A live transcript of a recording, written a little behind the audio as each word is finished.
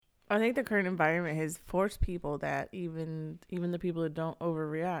I think the current environment has forced people that even the people that don't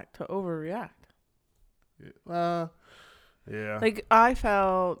overreact to overreact. Yeah. Like I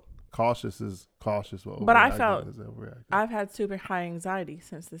felt Cautious is cautious. But I overreacting felt is overreacting. I've had super high anxiety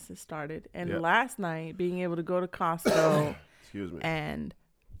since this has started. And Yep. last night, being able to go to Costco Excuse me. and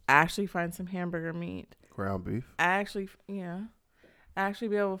actually find some hamburger meat, Ground beef. actually be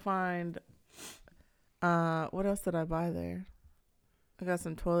able to find, what else did I buy there? I got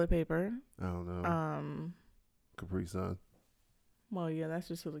some toilet paper. I don't know. Capri Sun. Well, yeah, that's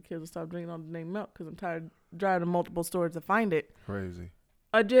just so the kids will stop drinking all the dang milk because I'm tired of driving to multiple stores to find it. Crazy.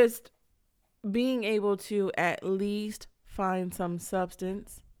 Just being able to at least find some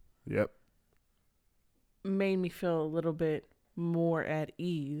substance. Yep. Made me feel a little bit more at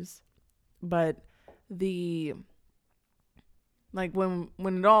ease. But when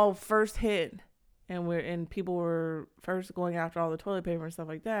it all first hit and people were first going after all the toilet paper and stuff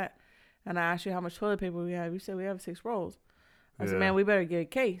like that, and I asked you how much toilet paper we have, you said we have 6 rolls. I said, man, we better get a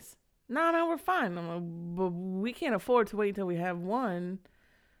case. No, we're fine. I'm like, but we can't afford to wait until we have one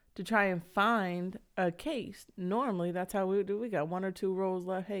to try and find a case. Normally, that's how we do. We got 1 or 2 rolls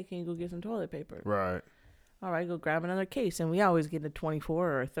left. Hey, can you go get some toilet paper? Right. All right, go grab another case. And we always get a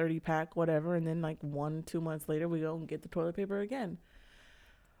 24 or a 30 pack, whatever. And then 1-2 months later, we go and get the toilet paper again.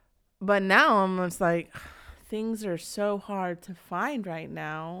 But now I'm just like, things are so hard to find right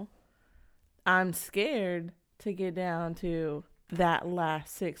now. I'm scared to get down to that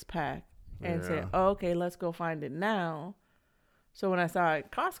last 6-pack and say, oh, okay, let's go find it now. So when I saw it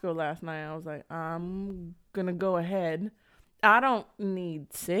at Costco last night, I was like, I'm going to go ahead. I don't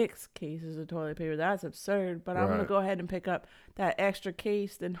need 6 cases of toilet paper. That's absurd. But I'm going to go ahead and pick up that extra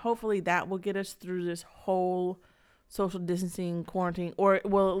case. And hopefully that will get us through this whole social distancing quarantine. Or it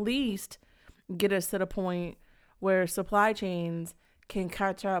will at least get us to the point where supply chains can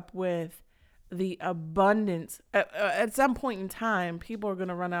catch up with the abundance. At some point in time, people are going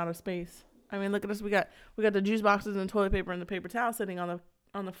to run out of space. I mean, look at us. We got the juice boxes and toilet paper and the paper towel sitting on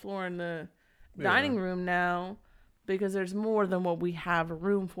the floor in the dining room now because there's more than what we have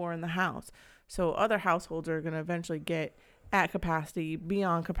room for in the house. So other households are going to eventually get at capacity,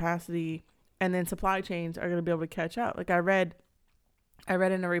 beyond capacity, and then supply chains are going to be able to catch up. Like I read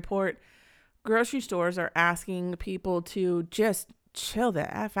in a report, grocery stores are asking people to just chill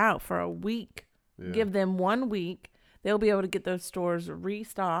the F out for a week. Yeah. Give them 1 week. They'll be able to get those stores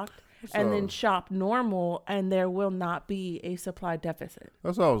restocked. And then shop normal, and there will not be a supply deficit.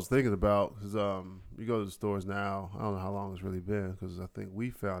 That's what I was thinking about, because you go to the stores now, I don't know how long it's really been, because I think we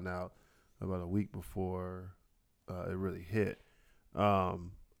found out about a week before it really hit. I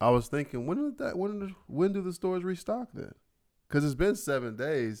was thinking, when do the stores restock then? Because it's been 7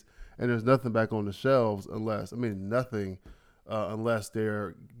 days, and there's nothing back on the shelves unless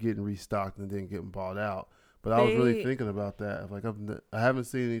they're getting restocked and then getting bought out. But I was really thinking about that. Like I haven't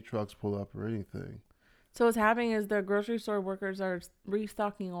seen any trucks pull up or anything. So what's happening is the grocery store workers are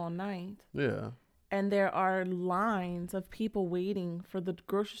restocking all night. Yeah. And there are lines of people waiting for the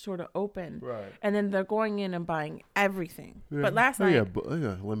grocery store to open. Right. And then they're going in and buying everything. Yeah. But last night, they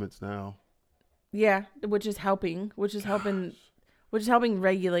got limits now. Yeah, which is helping helping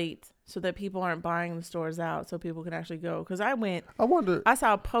regulate so that people aren't buying the stores out, so people can actually go. Because I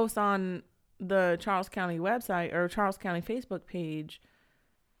saw a post on the Charles County website or Charles County Facebook page.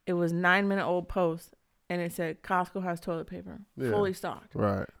 It was 9-minute-old post, and it said Costco has toilet paper fully stocked.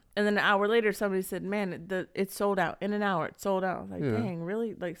 Right. And then an hour later, somebody said, "Man, it's sold out in an hour. It's sold out." I was like, "Dang,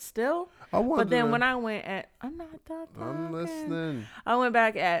 really? Like still?" But then when I went I'm not done talking. I'm listening. I went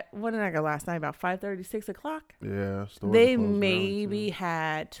back at what did I go last night? About 5:30, 6 o'clock. Yeah. They maybe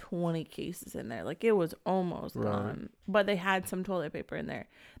had 20 cases in there. Like it was almost gone. But they had some toilet paper in there.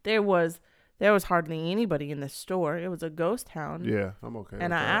 There was hardly anybody in the store. It was a ghost town. Yeah, I'm okay.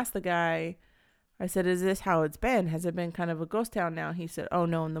 And I asked the guy, I said, "Is this how it's been? Has it been kind of a ghost town now?" He said, "Oh,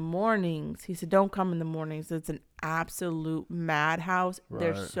 no, in the mornings." He said, "Don't come in the mornings. It's an absolute madhouse.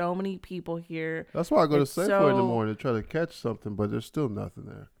 There's so many people here." That's why I go to Safeway in the morning to try to catch something, but there's still nothing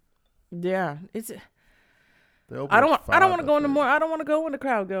there. Yeah, I don't want to go in the morning. I don't want to go when the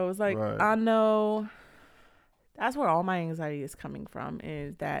crowd goes. Like I know that's where all my anxiety is coming from,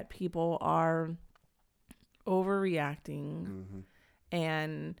 is that people are overreacting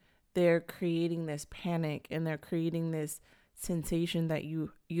and they're creating this panic and they're creating this sensation that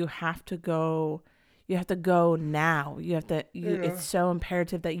you have to go now. It's so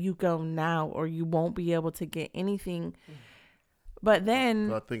imperative that you go now or you won't be able to get anything. But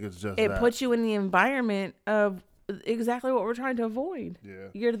then I think it's just it puts you in the environment of exactly what we're trying to avoid. Yeah.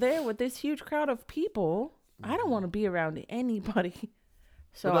 You're there with this huge crowd of people. I don't want to be around anybody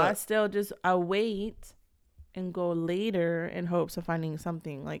So I still I wait and go later in hopes of finding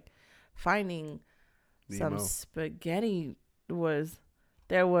something, like finding some Nemo. spaghetti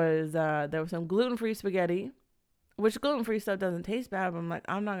there was some gluten-free spaghetti, which gluten-free stuff doesn't taste bad, but I'm like,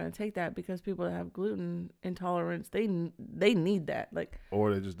 I'm not going to take that because people that have gluten intolerance, they need that. Like,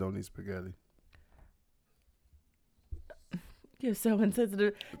 or they just don't eat spaghetti. You're so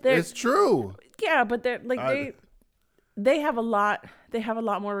insensitive. It's true. Yeah, but they're like they have a lot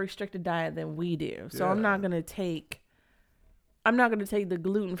more restricted diet than we do. So Yeah. I'm not gonna take the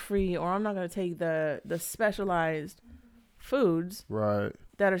gluten free, or I'm not gonna take the specialized foods Right.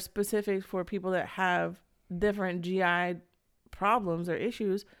 that are specific for people that have different GI problems or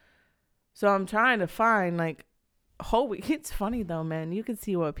issues. So I'm trying to find like whole wheat. It's funny though, man. You can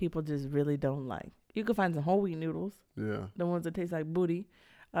see what people just really don't like. You can find some whole wheat noodles. Yeah. The ones that taste like booty.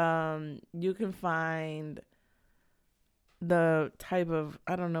 You can find the type of,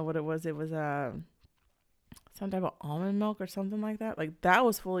 I don't know what it was. It was some type of almond milk or something like that. Like that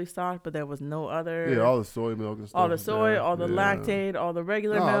was fully stocked, but there was no other. Yeah, all the soy milk and stuff. All the soy, all the lactate, all the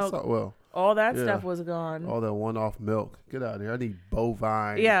regular milk. All that stuff was gone. All that one-off milk. Get out of here. I need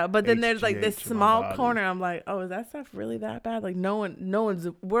bovine. Yeah, but then there's like this small corner. I'm like, oh, is that stuff really that bad? Like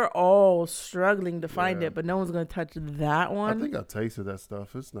we're all struggling to find it, but no one's going to touch that one. I think I tasted that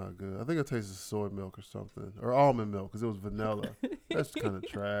stuff. It's not good. I think I tasted soy milk or something. Or almond milk because it was vanilla. That's kind of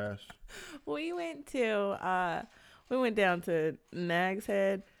trash. We went down to Nag's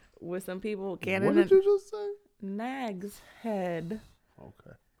Head with some people. What did you just say? Nag's Head.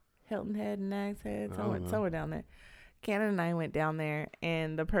 Okay. Hilton Head, Nag's Head, somewhere down there. Cannon and I went down there,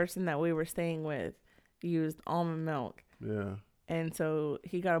 and the person that we were staying with used almond milk. Yeah. And so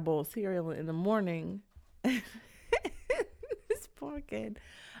he got a bowl of cereal in the morning. This poor kid.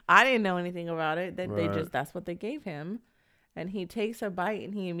 I didn't know anything about it. That's what they gave him. And he takes a bite,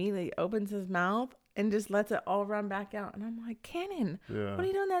 and he immediately opens his mouth and just lets it all run back out. And I'm like, Cannon, what are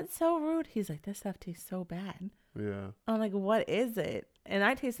you doing? That's so rude. He's like, this stuff tastes so bad. Yeah. I'm like, what is it? And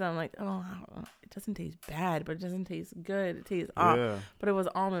I tasted it. I'm like, oh, I don't know. It doesn't taste bad, but it doesn't taste good. It tastes off. Yeah. But it was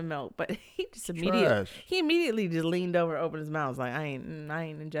almond milk. But he just immediately just leaned over, opened his mouth. I was like, I ain't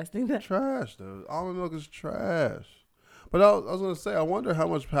ingesting that. Trash, though. Almond milk is trash. But I was going to say, I wonder how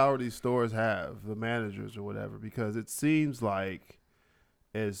much power these stores have, the managers or whatever, because it seems like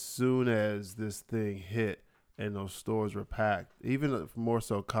as soon as this thing hit and those stores were packed, even more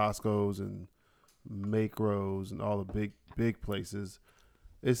so Costco's and Makros and all the big places,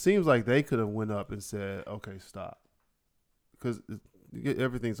 it seems like they could have went up and said, okay, stop. Because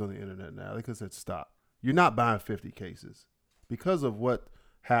everything's on the internet now. They could have said, stop. You're not buying 50 cases. Because of what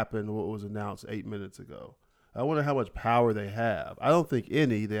happened, what was announced 8 minutes ago. I wonder how much power they have. I don't think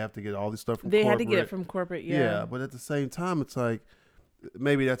any. They have to get all this stuff from corporate. They had to get it from corporate, yeah. Yeah, but at the same time, it's like,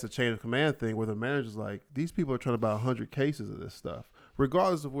 maybe that's a chain of command thing where the manager's like, these people are trying to buy 100 cases of this stuff.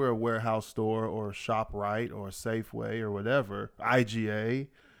 Regardless if we're a warehouse store or a ShopRite or a Safeway or whatever, IGA,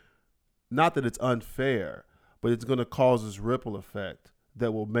 not that it's unfair, but it's going to cause this ripple effect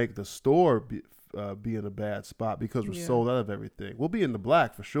that will make the store be in a bad spot because we're sold out of everything. We'll be in the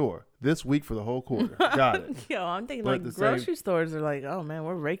black for sure this week for the whole quarter. Got it. Yo, I'm thinking but like grocery stores are like, oh man,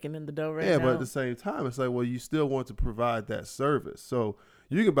 we're raking in the dough right now. Yeah, but at the same time, it's like, well, you still want to provide that service. So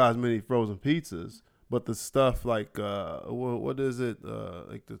you can buy as many frozen pizzas, but the stuff like, what is it?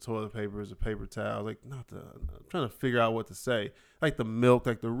 Like the toilet papers, the paper towels, like I'm trying to figure out what to say. Like the milk,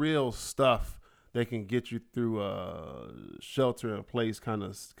 like the real stuff that can get you through a shelter-in-place kind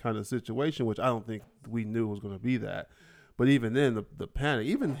of situation, which I don't think we knew was going to be that. But even then, the panic,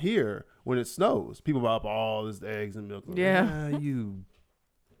 even here when it snows, people buy up all this eggs and milk. Yeah, you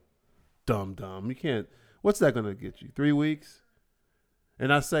dumb. You can't. What's that going to get you? 3 weeks?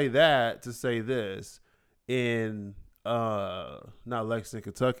 And I say that to say this, in not Lexington,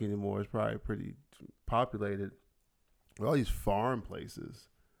 Kentucky anymore. It's probably pretty populated. All these farm places.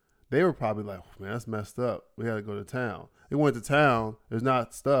 They were probably like, oh, man, that's messed up. We got to go to town. They went to town. There's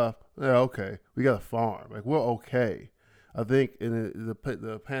not stuff. Yeah, okay. We got a farm. Like, we're okay. I think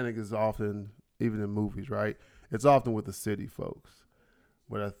the panic is often, even in movies, right? It's often with the city folks.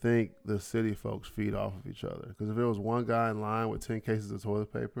 But I think the city folks feed off of each other. Because if there was one guy in line with 10 cases of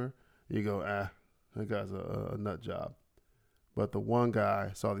toilet paper, you go, that guy's a nut job. But the one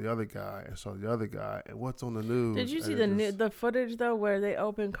guy saw the other guy and saw the other guy, and what's on the news? Did you see the footage though, where they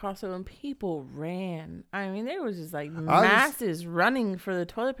opened Costco and people ran? I mean, there was just like masses running for the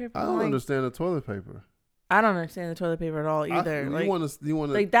toilet paper. I don't understand the toilet paper. I don't understand the toilet paper at all either. You want to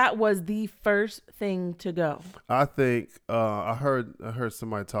like that was the first thing to go. I think I heard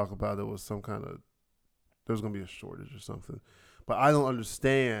somebody talk about there was some kind of there's gonna be a shortage or something. but I don't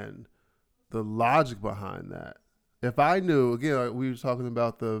understand the logic behind that. If I knew, again, like we were talking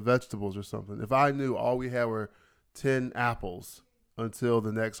about the vegetables or something, if I knew all we had were 10 apples until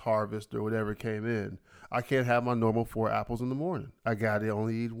the next harvest or whatever came in, I can't have my normal 4 apples in the morning. I got to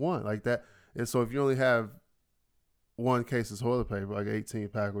only eat one like that. And so if you only have one case of toilet paper, like 18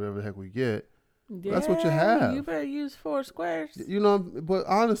 pack, whatever the heck we get, that's what you have. You better use 4 squares. You know, but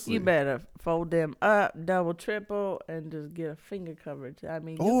honestly, You better fold them up, double, triple, and just get a finger coverage. I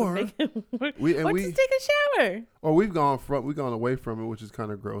mean, you or can make it work. we Just take a shower. or we've gone away from it, which is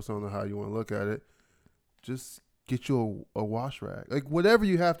kind of gross. I don't know how you want to look at it. Just get you a wash rag, like whatever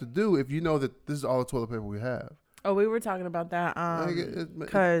you have to do if you know that this is all the toilet paper we have. Oh, we were talking about that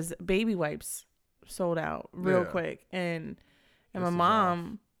because baby wipes sold out real quick, and my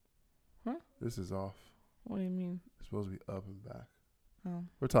mom. Huh? This is off. What do you mean? It's supposed to be up and back. Oh.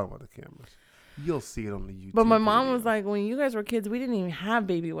 We're talking about the cameras. You'll see it on the YouTube. But my mom was like, when you guys were kids, we didn't even have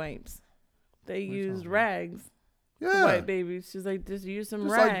baby wipes. They used rags. Yeah. White babies. She's like, just use some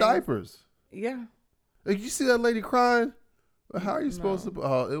just rags. like diapers. Yeah. Like, you see that lady crying? How are you supposed to?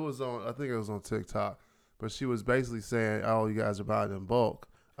 Oh, it was on. I think it was on TikTok. But she was basically saying, "Oh, you guys are buying in bulk.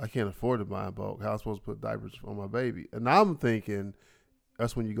 I can't afford to buy in bulk. How am I supposed to put diapers on my baby?" And I'm thinking,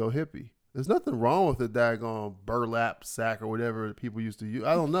 that's when you go hippie. There's nothing wrong with the daggone burlap sack or whatever people used to use.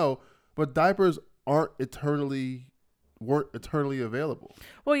 I don't know, but diapers weren't eternally available.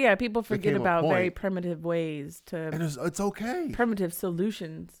 Well, yeah, people forget about very primitive ways to, and it's okay. Primitive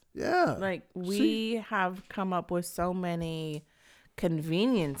solutions. Yeah, like we have come up with so many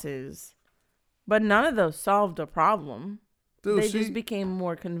conveniences, but none of those solved a problem. Dude, they just became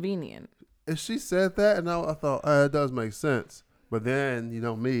more convenient. And she said that, and I thought it does make sense. But then, you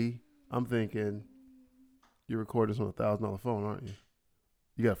know me, I'm thinking, you're recording this on $1,000 phone, aren't you?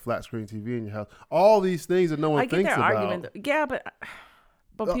 You got a flat screen TV in your house. All these things that no one thinks about. Argument. Yeah,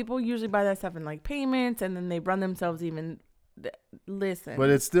 but people usually buy that stuff in like payments, and then they run themselves even. Listen. But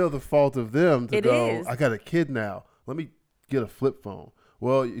it's still the fault of them to go, is. I got a kid now. Let me get a flip phone.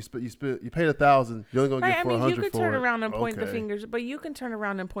 Well, you paid $1,000. You're only gonna get $400 for it. You could turn around and point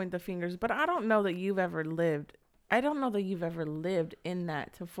the fingers, but But I don't know that you've ever lived. I don't know that you've ever lived in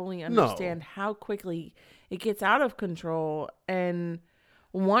that to fully understand how quickly it gets out of control. And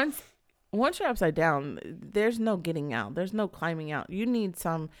once you're upside down, there's no getting out. There's no climbing out. You need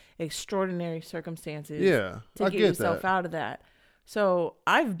some extraordinary circumstances to get yourself out of that. So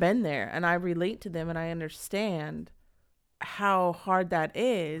I've been there, and I relate to them, and I understand how hard that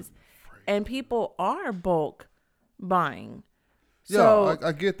is. And people are bulk buying. So,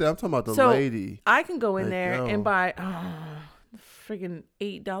 I get that. I'm talking about the lady. I can go in there and buy freaking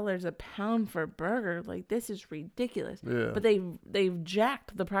 $8 a pound for a burger. Like, this is ridiculous. Yeah. But they've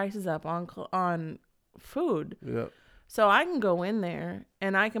jacked the prices up on food. Yeah. So I can go in there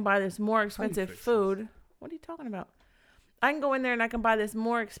and I can buy this more expensive food. What are you talking about? I can go in there and I can buy this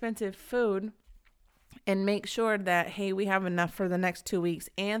more expensive food and make sure that, hey, we have enough for the next 2 weeks,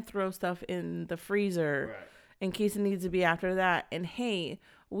 and throw stuff in the freezer. Right. In case it needs to be after that. And hey,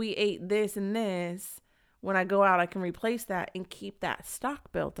 we ate this and this. When I go out, I can replace that and keep that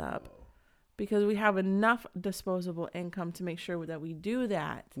stock built up, because we have enough disposable income to make sure that we do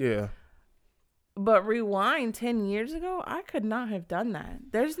that. Yeah. But rewind 10 years ago, I could not have done that.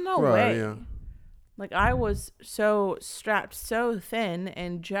 There's no way. Yeah. Like, I was so strapped so thin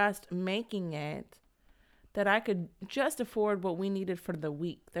and just making it that I could just afford what we needed for the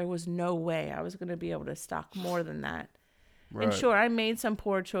week. There was no way I was going to be able to stock more than that. Right. And sure, I made some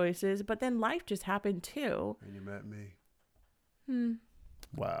poor choices, but then life just happened too. And you met me.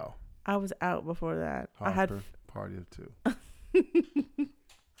 Wow. I was out before that. I had party of 2.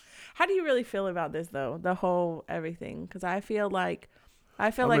 How do you really feel about this though? The whole everything? Because I feel like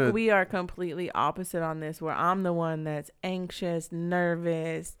we are completely opposite on this, where I'm the one that's anxious,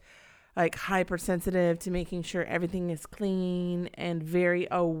 nervous, like hypersensitive to making sure everything is clean and very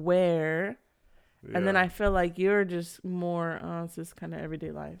aware. Yeah. And then I feel like you're just more, it's just kind of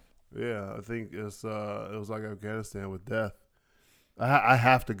everyday life. Yeah, I think it was like Afghanistan with death. I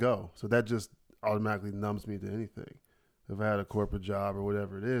have to go. So that just automatically numbs me to anything. If I had a corporate job or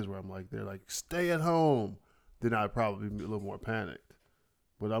whatever it is where I'm like, they're like, stay at home, then I'd probably be a little more panicked.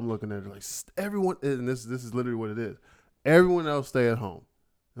 But I'm looking at it like, everyone, and this is literally what it is. Everyone else stay at home.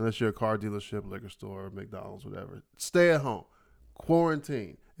 Unless you're a car dealership, liquor store, McDonald's, whatever. Stay at home.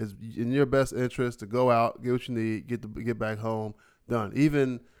 Quarantine. It's in your best interest to go out, get what you need, get back home, done.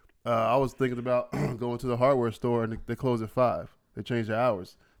 Even I was thinking about going to the hardware store, and they close at 5. They change their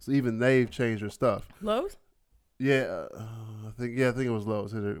hours. So even they've changed their stuff. Lowe's? Yeah, I think it was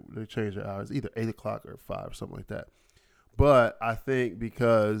Lowe's. They changed their hours, either 8 o'clock or 5 or something like that. But I think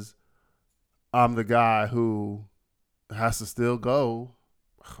because I'm the guy who has to still go,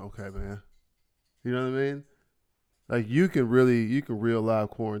 okay, man. You know what I mean? Like you can real live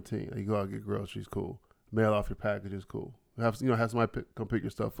quarantine. Like you go out get groceries, cool. Mail off your packages, cool. Have somebody come pick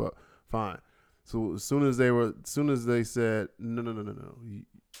your stuff up, fine. So as soon as they said no,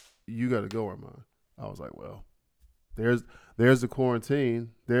 you got to go, Armand. I was like, well, there's the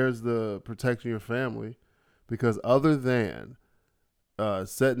quarantine, there's the protecting your family, because other than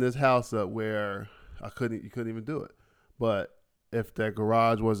setting this house up where you couldn't even do it, but if that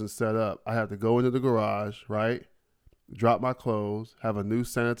garage wasn't set up, I have to go into the garage, right? Drop my clothes, have a new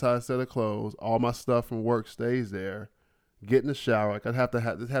sanitized set of clothes, all my stuff from work stays there, get in the shower. Like I'd have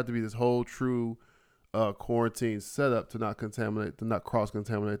to be this whole true quarantine setup to not cross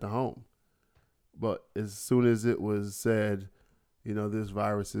contaminate the home. But as soon as it was said, this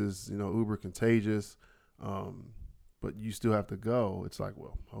virus is, uber contagious, but you still have to go, it's like,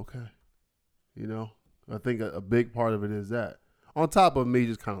 well, okay. I think a big part of it is that. On top of me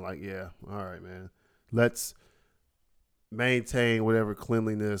just kind of like, yeah, all right, man, let's maintain whatever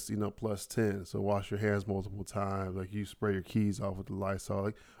cleanliness, plus 10. So wash your hands multiple times. Like you spray your keys off with the Lysol.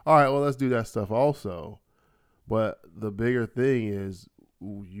 Like, all right, well, let's do that stuff also. But the bigger thing is,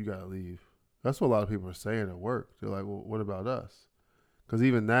 you got to leave. That's what a lot of people are saying at work. They're like, well, what about us? Because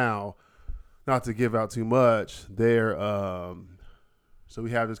even now, not to give out too much, so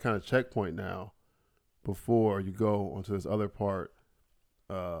we have this kind of checkpoint now before you go onto this other part,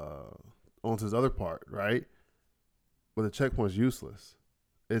 right? But the checkpoint's useless.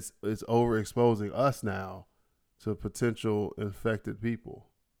 It's overexposing us now to potential infected people.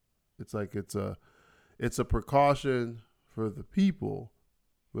 It's like it's a precaution for the people,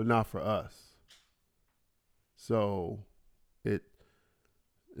 but not for us. So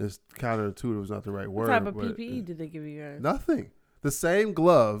it's counterintuitive is not the right word. What type of PPE did they give you guys? Nothing. The same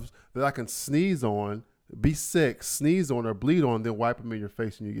gloves that I can sneeze on, be sick, sneeze on or bleed on, then wipe them in your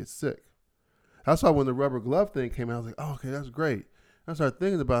face and you get sick. That's why when the rubber glove thing came out, I was like, oh, okay, that's great. I started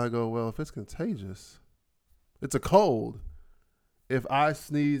thinking about it. I go, well, if it's contagious, it's a cold. If I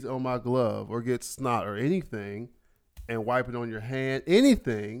sneeze on my glove or get snot or anything and wipe it on your hand,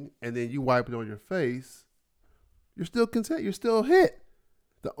 anything, and then you wipe it on your face, you're still You're still hit.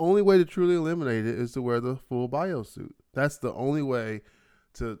 The only way to truly eliminate it is to wear the full biosuit. That's the only way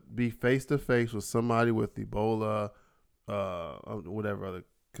to be face-to-face with somebody with Ebola, whatever other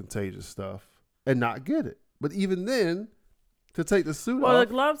contagious stuff, and not get it. But even then, to take the suit off.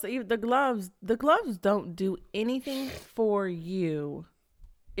 Well, the gloves don't do anything for you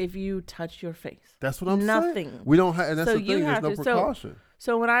if you touch your face. That's what I'm saying. Nothing. We don't have, and that's the thing. There's no precaution.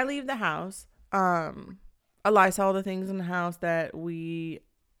 So when I leave the house, I Lysol the things in the house that you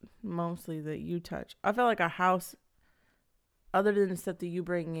touch. I feel like a house, other than the stuff that you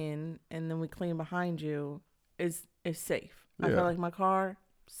bring in and then we clean behind you, is safe. Yeah. I feel like my car,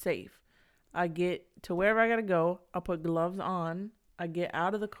 safe. I get to wherever I gotta go. I put gloves on. I get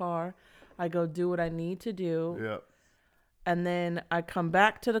out of the car. I go do what I need to do. Yep. And then I come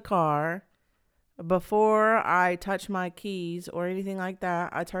back to the car. Before I touch my keys or anything like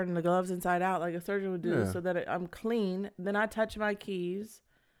that, I turn the gloves inside out like a surgeon would do, so that I'm clean. Then I touch my keys,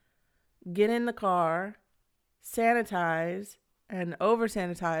 get in the car, sanitize, and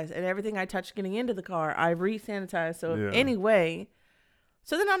over-sanitize. And everything I touch getting into the car, I re-sanitize. So anyway...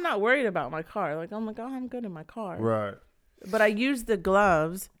 So then I'm not worried about my car. Like, I'm like, oh, I'm good in my car. Right. But I use the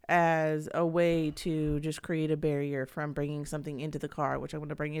gloves as a way to just create a barrier from bringing something into the car, which I want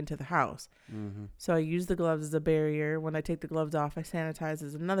to bring into the house. Mm-hmm. So I use the gloves as a barrier. When I take the gloves off, I sanitize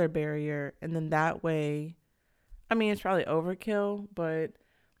as another barrier. And then that way, I mean, it's probably overkill, but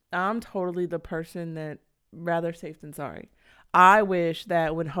I'm totally the person that rather safe than sorry. I wish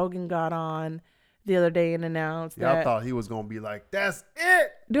that when Hogan got on the other day and announced that, I thought he was gonna be like, "That's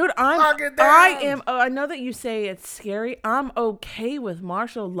it, dude." I am. I know that you say it's scary. I'm okay with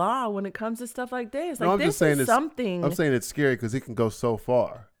martial law when it comes to stuff like this. Like, this is something. I'm saying it's scary because it can go so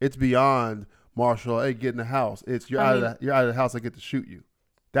far. It's beyond martial law. Hey, get in the house. It's you're out of the house. I get to shoot you.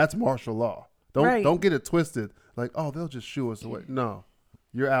 That's martial law. Don't get it twisted. Like, oh, they'll just shoo us away. No,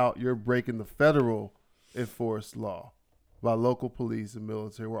 you're out. You're breaking the federal enforced law by local police and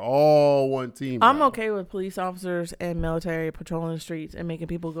military. We're all one team. I'm okay with police officers and military patrolling the streets and making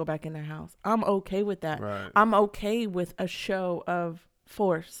people go back in their house. I'm okay with that. Right. I'm okay with a show of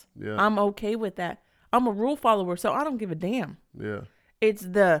force. Yeah. I'm okay with that. I'm a rule follower, so I don't give a damn. Yeah. It's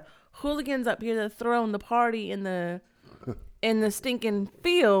the hooligans up here that throwing the party in the stinking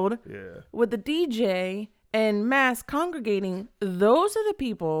field with the DJ and mass congregating. Those are the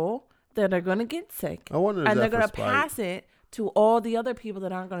people that are going to get sick. I wonder, and they're going to pass it to all the other people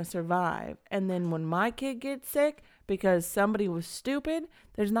that aren't going to survive. And then when my kid gets sick because somebody was stupid,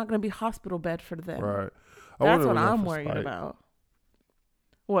 there's not going to be hospital bed for them. Right. That's what I'm worried about.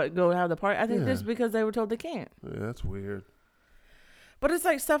 What, go have the party? I think just because they were told they can't. Yeah, that's weird. But it's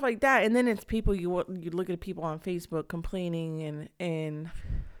like stuff like that. And then it's people, you look at people on Facebook complaining. And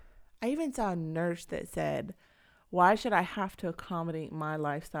I even saw a nurse that said, why should I have to accommodate my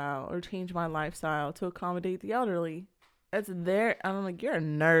lifestyle or change my lifestyle to accommodate the elderly? That's their, I'm like, you're a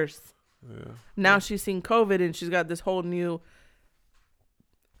nurse. Yeah. Now she's seen COVID and she's got this whole new,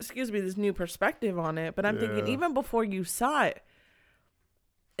 this new perspective on it. But I'm thinking, even before you saw it,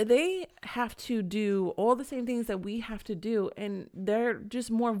 they have to do all the same things that we have to do. And they're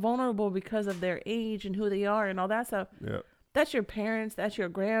just more vulnerable because of their age and who they are and all that stuff. Yeah. That's your parents. That's your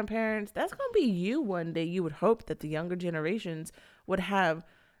grandparents. That's going to be you one day. You would hope that the younger generations would have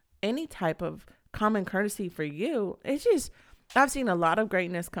any type of common courtesy for you. It's just, I've seen a lot of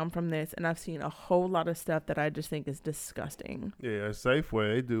greatness come from this, and I've seen a whole lot of stuff that I just think is disgusting. Yeah, at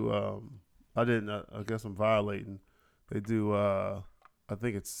Safeway, they do, I guess I'm violating. They do, I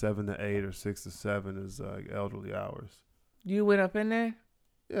think it's 7 to 8 or 6 to 7 is elderly hours. You went up in there?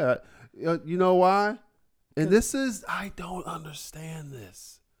 Yeah. You know why? And this is, I don't understand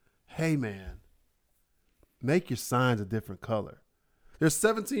this. Hey, man, make your signs a different color. There's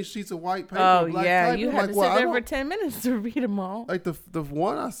 17 sheets of white paper. Oh, black yeah. type. You I'm had like, to sit there for 10 minutes to read them all. Like the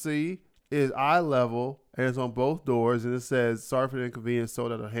one I see is eye level, and it's on both doors, and it says, sorry for the inconvenience,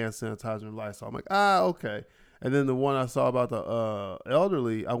 sold out of hand sanitizer and Lysol. I'm like, okay. And then the one I saw about the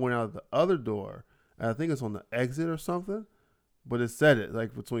elderly, I went out the other door, and I think it's on the exit or something, but it said it,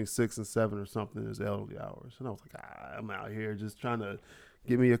 like between 6 and 7 or something is elderly hours. And I was like, I'm out here just trying to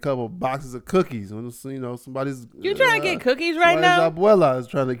get me a couple boxes of cookies. When, you know, somebody's... You trying to get cookies right now? Abuela is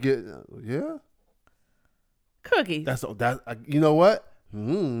trying to get... yeah. Cookies. You know what?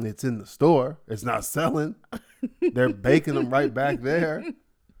 It's in the store. It's not selling. They're baking them right back there.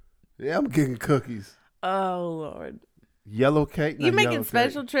 Yeah, I'm getting cookies. Oh, Lord. Yellow cake. You making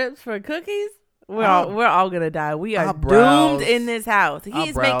special trips for cookies? We're all going to die. We are doomed in this house.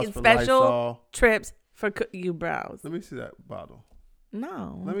 He's making special trips for you browse. Let me see that bottle.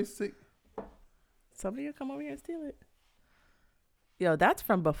 No. Let me see. Somebody will come over here and steal it. Yo, that's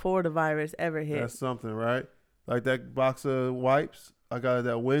from before the virus ever hit. That's something, right? Like that box of wipes, I got it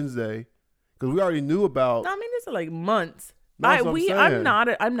that Wednesday. Because we already knew about... No, I mean, this is like months. I'm not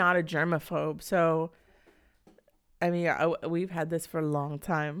a germaphobe, so... I mean, we've had this for a long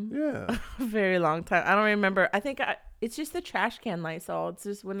time. Yeah. A very long time. I don't remember. I think it's just the trash can Lysol. It's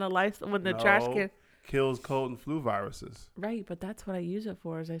just when the trash can... kills cold and flu viruses. Right, but that's what I use it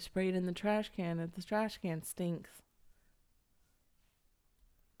for, is I spray it in the trash can, and the trash can stinks.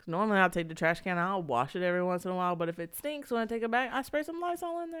 Because normally I'll take the trash can, I'll wash it every once in a while, but if it stinks when I take it back, I spray some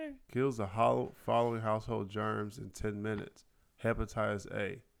Lysol in there. Kills the following household germs in 10 minutes. Hepatitis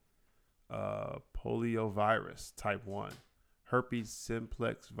A. Poliovirus type 1, herpes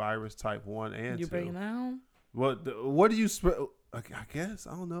simplex virus type 1 and 2. You bring it down? What do you spray? I guess,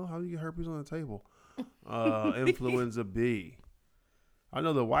 I don't know. How do you get herpes on the table? Influenza B. I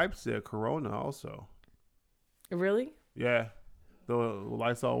know the wipe said corona also. Really? Yeah. The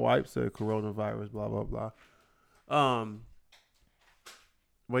Lysol wipe said coronavirus, blah, blah, blah.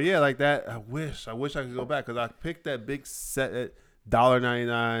 But yeah, like that, I wish I could go back, because I picked that big set at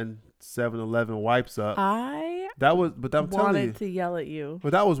 $1.99 7-Eleven wipes up. I'm wanted to yell at you.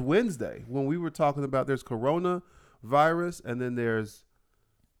 But that was Wednesday when we were talking about there's coronavirus, and then there's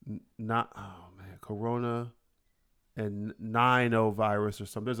corona and 9-0 virus or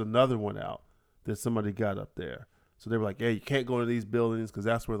something. There's another one out that somebody got up there. So they were like, "Hey, you can't go into these buildings because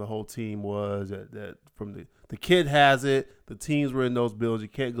that's where the whole team was. That from the kid has it. The teams were in those buildings. You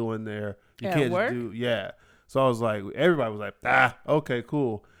can't go in there. You can't work? So I was like, everybody was like, okay,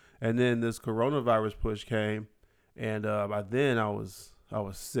 cool. And then this coronavirus push came, and by then I was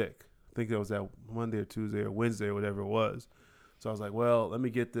sick. I think that was that Monday or Tuesday or Wednesday or whatever it was. So I was like, well, let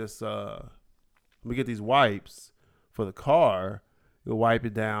me get this. Let me get these wipes for the car. You'll wipe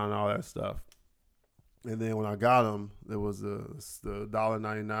it down and all that stuff. And then when I got them, there was the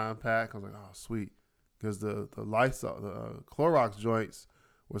 $1.99 pack. I was like, oh, sweet, because the Lysol, the Clorox joints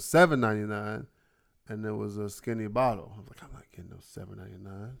were $7.99, and there was a skinny bottle. I was like, I'm not getting those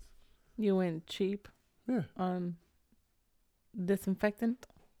 $7.99s. You went cheap. Yeah. On disinfectant.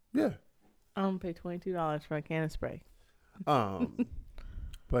 Yeah. I'm gonna pay $22 for a can of spray. But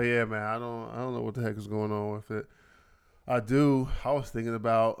yeah, man, I don't know what the heck is going on with it. I was thinking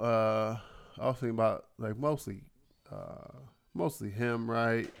about like mostly him,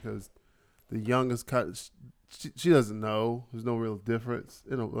 right? Because the youngest she doesn't know. There's no real difference.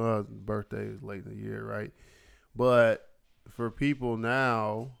 Birthday is late in the year, right? But for people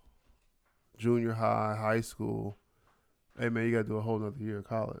now, junior high, high school, hey man, you got to do a whole nother year of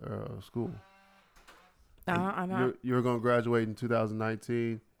college or school. You're going to graduate in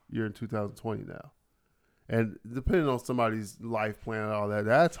 2019. You're in 2020 now. And depending on somebody's life plan and all that,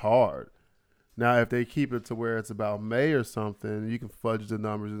 that's hard. Now, if they keep it to where it's about May or something, you can fudge the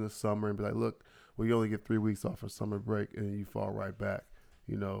numbers in the summer and be like, look, we only get 3 weeks off for summer break, and then you fall right back,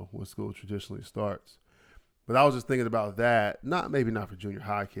 when school traditionally starts. But I was just thinking about that, maybe not for junior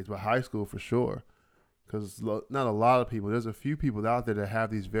high kids, but high school for sure. Because not a lot of people, there's a few people out there that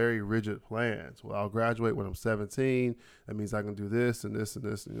have these very rigid plans. Well, I'll graduate when I'm 17. That means I can do this and this and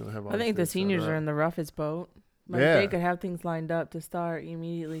this. And, have all I think the seniors are in the roughest boat. Like they could have things lined up to start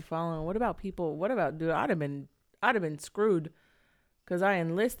immediately following. What about people? Dude, I'd have been screwed because I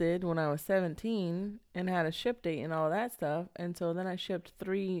enlisted when I was 17 and had a ship date and all that stuff. And so then I shipped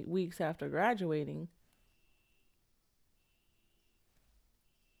 3 weeks after graduating.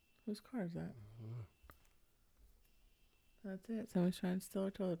 Whose car is that? Mm-hmm. That's it. Someone's trying to steal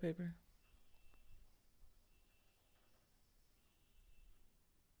our toilet paper.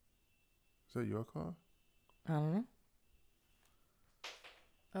 Is that your car? I don't know.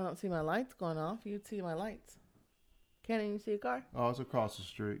 I don't see my lights going off. You'd see my lights. Can't you see a car? Oh, it's across the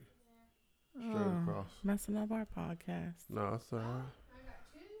street. Straight across. Messing up our podcast. No, it's all right. I got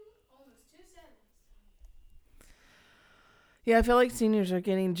almost 2 seconds. Yeah, I feel like seniors are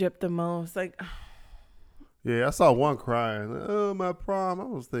getting gypped the most. Like, yeah, I saw one crying. Oh, my prom. I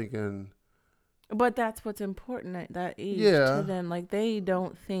was thinking. But that's what's important at that age to them. Like, they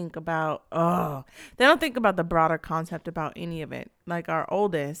don't think about, they don't think about the broader concept about any of it. Like, our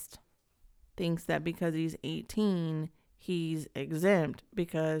oldest thinks that because he's 18, he's exempt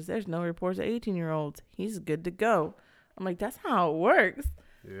because there's no reports of 18-year-olds. He's good to go. I'm like, that's how it works.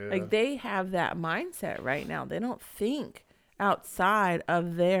 Yeah. Like, they have that mindset right now. They don't think outside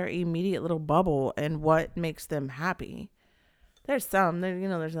of their immediate little bubble and what makes them happy. There's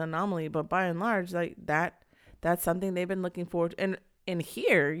there's an anomaly, but by and large, like that's something they've been looking forward to. And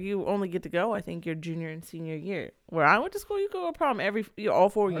here, you only get to go, I think, your junior and senior year. Where I went to school, you go to prom all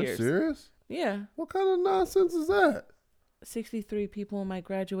 4 years. Are you serious? Yeah. What kind of nonsense is that? 63 people in my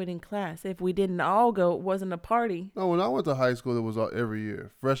graduating class. If we didn't all go, it wasn't a party. No, when I went to high school, it was every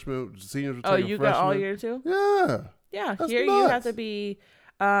year. Freshmen, seniors were taking Oh, you freshmen. got all year too? Yeah. Yeah. That's Here nuts. you have to be,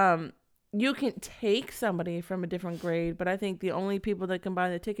 you can take somebody from a different grade, but I think the only people that can buy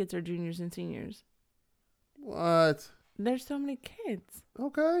the tickets are juniors and seniors. What? There's so many kids.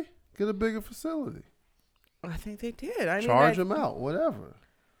 Okay. Get a bigger facility. I think they did. Charge them out, whatever.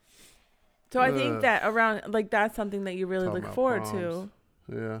 So I think that around, like, that's something that you really look forward proms.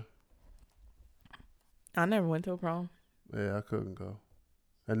 to. Yeah. I never went to a prom. Yeah, I couldn't go.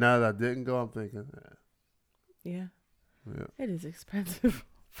 And now that I didn't go, I'm thinking, Yeah. Yeah. It is expensive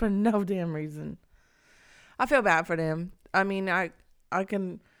for no damn reason. I feel bad for them. I mean,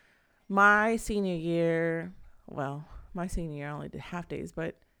 my senior year I only did half days,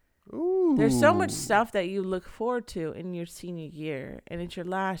 but ooh. There's so much stuff that you look forward to in your senior year, and it's your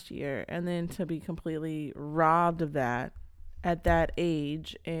last year, and then to be completely robbed of that at that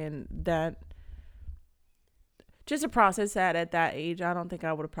age, and that just to process that at that age, I don't think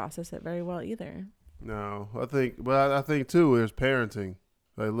I would have processed it very well either. No, I think too, there's parenting.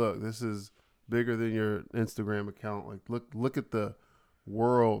 Like, look, this is bigger than your Instagram account. Like, look at the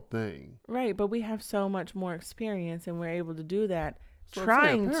world thing. Right, but we have so much more experience, and we're able to do that. So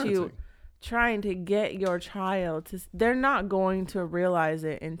Trying to get your child to, they're not going to realize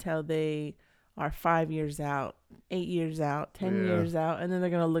it until they are 5 years out, 8 years out, 10 years out, and then they're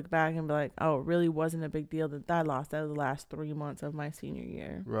going to look back and be like, oh, it really wasn't a big deal that I lost out of the last 3 months of my senior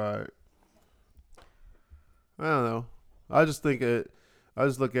year. Right. I don't know. I just look at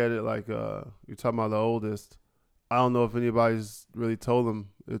it like you're talking about the oldest. I don't know if anybody's really told them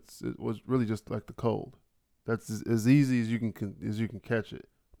it was really just like the cold. That's as easy as you can catch it.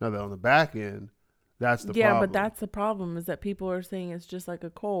 Now that on the back end, that's the problem. Yeah, but that's the problem is that people are saying it's just like a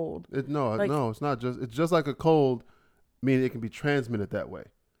cold. No, it's not just. It's just like a cold, meaning it can be transmitted that way.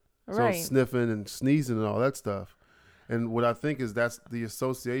 Right. So sniffing and sneezing and all that stuff. And what I think is that's the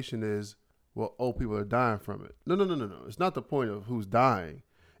association is, well, old people are dying from it. No. It's not the point of who's dying.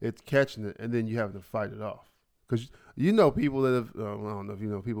 It's catching it and then you have to fight it off. Because people that have, I don't know if you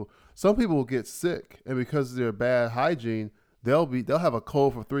know people, some people will get sick, and because of their bad hygiene, they'll have a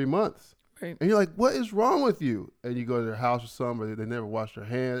cold for 3 months. Right. And you're like, what is wrong with you? And you go to their house or something, they never wash their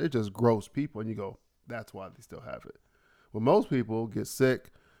hands. It's just gross people. And you go, that's why they still have it. Well, most people get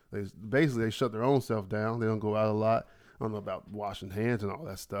sick, They shut their own self down. They don't go out a lot. I don't know about washing hands and all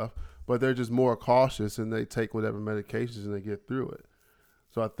that stuff, but they're just more cautious and they take whatever medications and they get through it.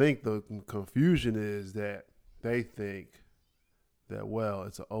 So I think the confusion is that they think that, well,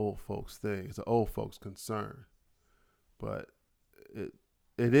 it's an old folks thing. It's an old folks concern. But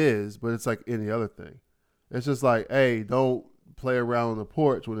it is, but it's like any other thing. It's just like, hey, don't play around on the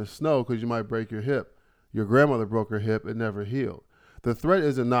porch when it's snow because you might break your hip. Your grandmother broke her hip. It never healed. The threat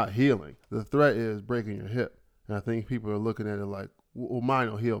isn't not healing. The threat is breaking your hip. And I think people are looking at it like, well, mine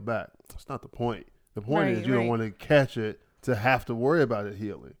will heal back. That's not the point. The point is you don't want to catch it to have to worry about it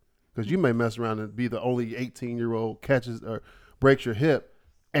healing. Because you may mess around and be the only 18-year-old catches or breaks your hip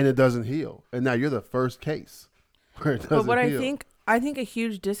and it doesn't heal. And now you're the first case where it doesn't heal. But what I think a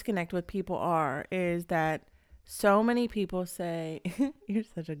huge disconnect with people is that so many people say, you're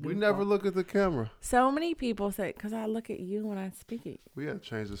such a goofball. We never look at the camera. So many people say, because I look at you when I speak. We got to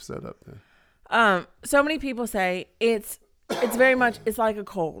change the setup then. So many people say it's very much, it's like a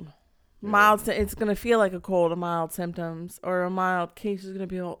cold. Mild, it's going to feel like a cold, a mild symptoms, or a mild case is going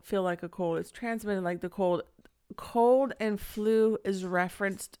to feel like a cold. It's transmitted like the cold. Cold and flu is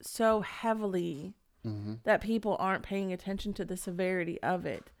referenced so heavily that people aren't paying attention to the severity of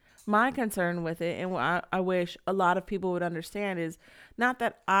it. My concern with it, and what I wish a lot of people would understand, is not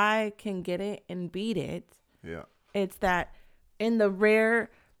that I can get it and beat it. Yeah. It's that in the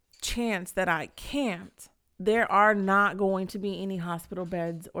rare chance that I can't, there are not going to be any hospital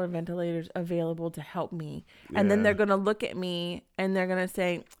beds or ventilators available to help me. Yeah. And then they're going to look at me and they're going to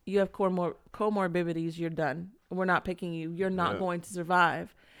say, you have comorbidities, you're done. We're not picking you. You're not going to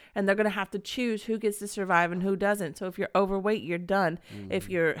survive. And they're going to have to choose who gets to survive and who doesn't. So if you're overweight, you're done. If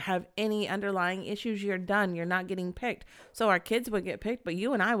you have any underlying issues, you're done. You're not getting picked. So our kids would get picked, but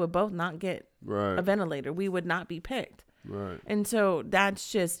you and I would both not get a ventilator. We would not be picked. Right. And so that's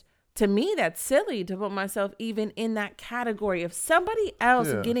just, to me, that's silly to put myself even in that category of somebody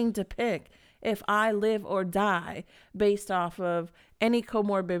else getting to pick if I live or die based off of any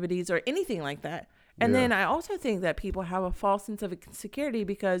comorbidities or anything like that. And then I also think that people have a false sense of security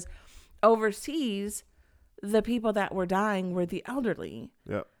because overseas, the people that were dying were the elderly.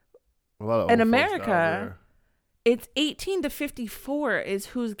 Yep. A lot of in America, it's 18 to 54 is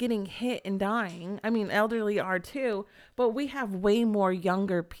who's getting hit and dying. I mean, elderly are too, but we have way more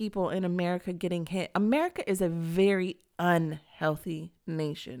younger people in America getting hit. America is a very unhealthy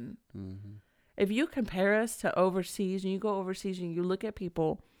nation. Mm-hmm. If you compare us to overseas and you go overseas and you look at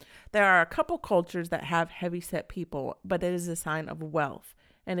people, there are a couple cultures that have heavy-set people, but it is a sign of wealth,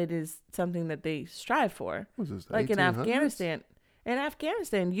 and it is something that they strive for. What's this, like 1800s? In Afghanistan. In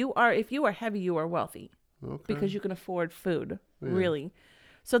Afghanistan, if you are heavy, you are wealthy because you can afford food, really.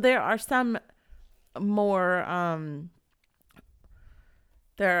 So there are some more,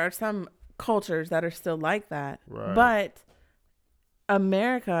 there are some cultures that are still like that, but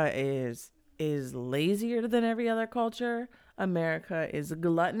America is lazier than every other culture. America is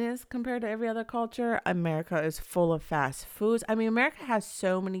gluttonous compared to every other culture. America is full of fast foods. I mean, America has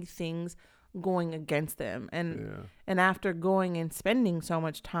so many things going against them. And after going and spending so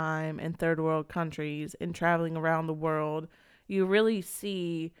much time in third world countries and traveling around the world, you really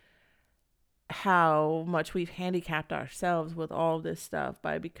see how much we've handicapped ourselves with all this stuff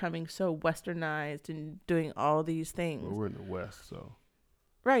by becoming so westernized and doing all these things. Well, we're in the West, so.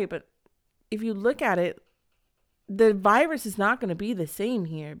 Right, but if you look at it, the virus is not going to be the same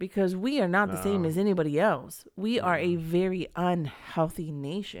here because we are not the same as anybody else. We are a very unhealthy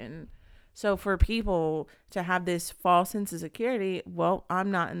nation. So for people to have this false sense of security, well,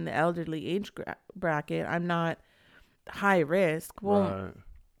 I'm not in the elderly age bracket. I'm not high risk. Well,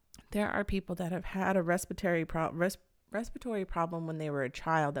 there are people that have had a respiratory problem when they were a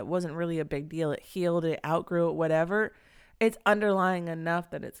child that wasn't really a big deal. It healed, it outgrew it, whatever. It's underlying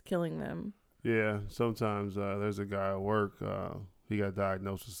enough that it's killing them. Yeah, sometimes there's a guy at work. He got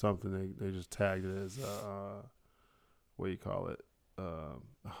diagnosed with something. They just tagged it as what do you call it?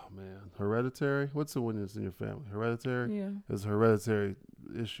 Hereditary. What's the one that's in your family? Hereditary. Yeah, it's a hereditary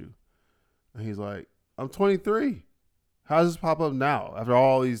issue. And he's like, "I'm 23. How does this pop up now after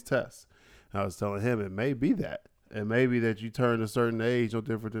all these tests?" And I was telling him it may be that. It may be that you turn a certain age, no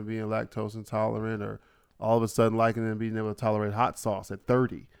different than being lactose intolerant, or all of a sudden liking and being able to tolerate hot sauce at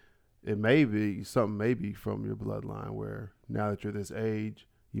 30. It may be something maybe from your bloodline where now that you're this age,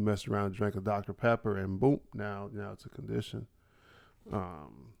 you messed around and drank a Dr. Pepper and boom, now it's a condition. I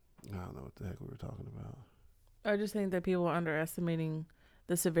don't know what the heck we were talking about. I just think that people are underestimating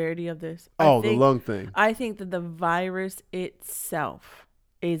the severity of this. The lung thing. I think that the virus itself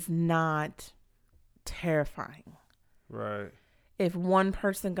is not terrifying. Right. if one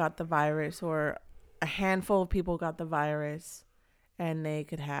person got the virus or a handful of people got the virus, and they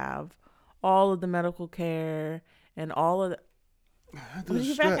could have all of the medical care and all of the. Was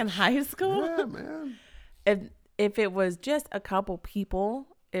you back in high school? Yeah, man. If it was just a couple people,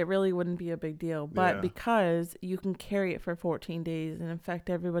 it really wouldn't be a big deal. But Yeah. because you can carry it for 14 days and infect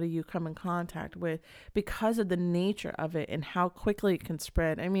everybody you come in contact with, because of the nature of it and how quickly it can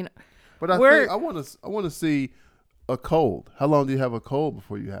spread. I mean, But I think I want to see a cold. How long do you have a cold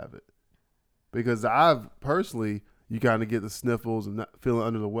before you have it? Because I've personally, you kind of get the sniffles and not feeling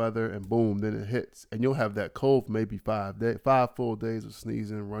under the weather, and boom, then it hits, and you'll have that cold for maybe 5 full days of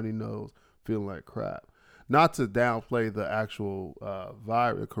sneezing, runny nose, feeling like crap. Not to downplay the actual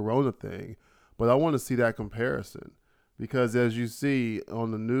virus, corona thing, but I want to see that comparison, because as you see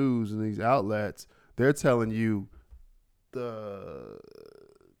on the news and these outlets, they're telling you the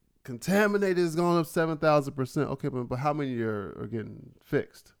contaminated is going up 7,000%. Okay, but how many are getting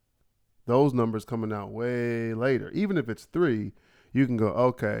fixed? Those numbers coming out way later. Even if it's 3, you can go,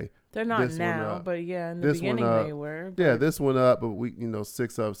 okay. they're not This one now, up. but yeah, in the This one beginning up. they were. Yeah, but- this went up, but we,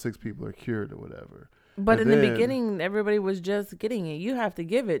 6 people are cured or whatever. But And in the then- beginning, everybody was just getting it. You have to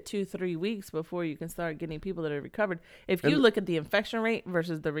give it 2-3 weeks before you can start getting people that are recovered. If you And- look at the infection rate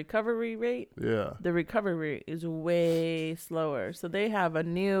versus the recovery rate, Yeah. the recovery rate is way slower. So they have a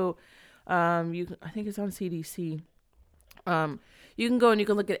new, I think it's on CDC. You can go and you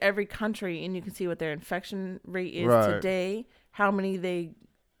can look at every country and you can see what their infection rate is Right. today, how many they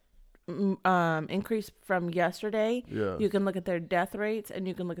increased from yesterday. Yeah. You can look at their death rates and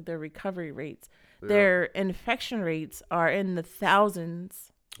you can look at their recovery rates. Yeah. Their infection rates are in the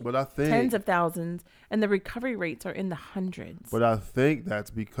thousands, But I think tens of thousands, and the recovery rates are in the hundreds. But I think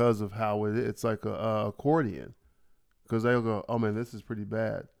that's because of how it's like a accordion. Because they'll go, oh man, this is pretty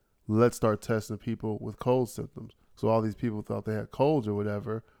bad. Let's start testing people with cold symptoms. So all these people thought they had colds or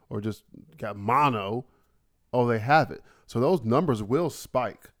whatever, or just got mono. Oh, they have it. So those numbers will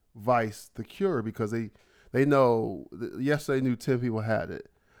spike, vice the cure, because they know. Yesterday they knew 10 people had it.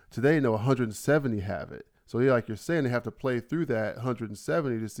 Today they know 170 have it. So like you're saying, they have to play through that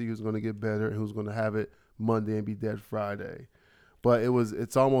 170 to see who's going to get better and who's going to have it Monday and be dead Friday. But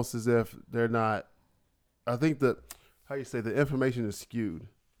it's almost as if they're not. I think the information is skewed.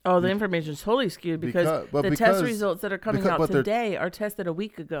 Oh, the information is totally skewed because the test results that are coming out today are tested a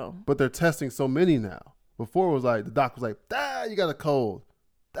week ago. But they're testing so many now. Before it was like the doc was like, you got a cold.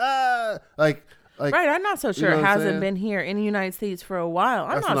 Like right, I'm not so sure you know it what I'm hasn't saying? been here in the United States for a while.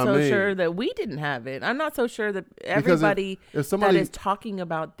 I'm That's not what I so mean. sure that we didn't have it. I'm not so sure that Because everybody if somebody that is talking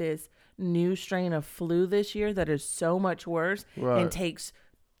about this new strain of flu this year that is so much worse Right. and takes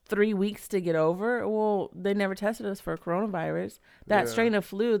 3 weeks to get over, well, they never tested us for coronavirus. That Yeah. strain of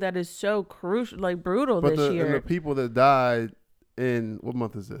flu that is so crucial, like brutal but this and year. the people that died in what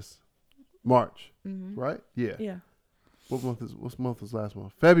month is this? March, Mhm. right? Yeah. Yeah. What month is last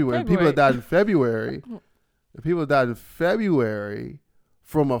month? February. People February. that died in February. The people that died in February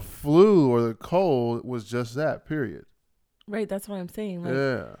from a flu or the cold was just that. Period. Right, that's what I'm saying. Like,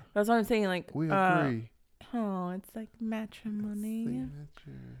 Yeah. that's what I'm saying. Like, We agree. oh, it's like matrimony.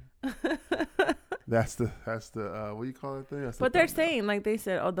 That's the what do you call that thing? That's the But they're thumbnail. saying, like they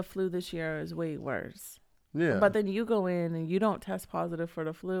said, oh, the flu this year is way worse. Yeah. But then you go in and you don't test positive for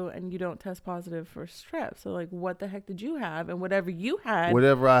the flu and you don't test positive for strep. So, like, what the heck did you have? And whatever you had,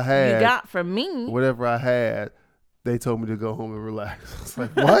 whatever I you had, got from me. whatever I had, they told me to go home and relax. It's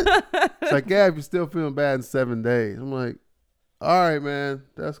like, what? It's like, yeah, if you're still feeling bad in 7 days. I'm like, all right, man,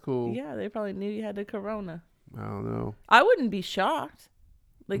 that's cool. Yeah, they probably knew you had the corona. I don't know. I wouldn't be shocked.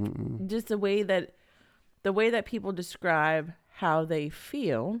 Like, Mm-mm. just the way that people describe how they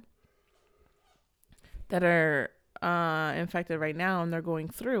feel that are infected right now and they're going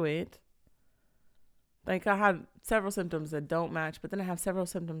through it. Like, I had several symptoms that don't match, but then I have several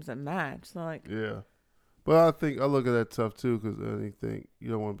symptoms that match. So, like, Yeah. But I look at that tough too, because I think you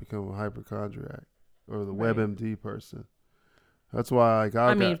don't want to become a hypochondriac or the Right. WebMD person. That's why, like,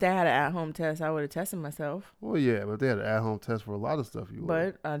 I mean, if they had an at-home test, I would have tested myself. well, yeah, but they had an at-home test for a lot of stuff. You would.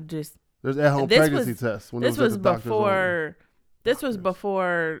 But I just There's at-home This pregnancy was- tests. When this it was at the doctor's only. before. This was Doctors.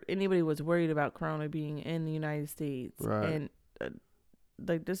 before anybody was worried about corona being in the United States. Right. And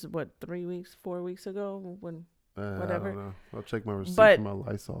like, this is what, 4 weeks ago when whatever. I don't know. I'll check my receipt But- for my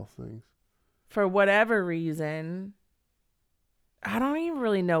Lysol things. for whatever reason, I don't even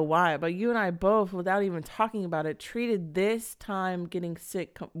really know why, but you and I both, without even talking about it, treated this time getting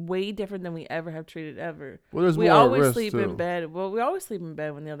sick way different than we ever have treated ever. Well, there's We more at always risk, sleep too. in bed. Well, we always sleep in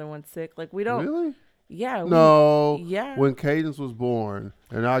bed when the other one's sick. Like, we don't. Really? Yeah. No. Yeah. When Cadence was born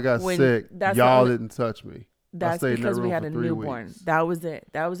and I got When- sick, that's the y'all only- didn't touch me. That's stayed in that because we room had for a 3 newborn. weeks. That was it.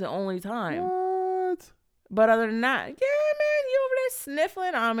 That was the only time. What? But other than that, yeah, man, you over there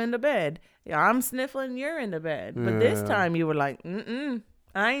sniffling, I'm in the bed. Yeah, I'm sniffling, you're in the bed. But this Yeah. time you were like,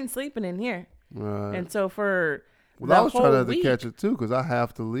 I ain't sleeping in here. Right. And so for Well, I the was whole trying not to week, catch it too because I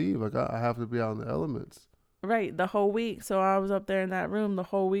have to leave. Like I have to be out in the elements. right, the whole week. So I was up there in that room the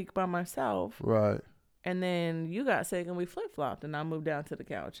whole week by myself. Right. And then you got sick and we flip flopped and I moved down to the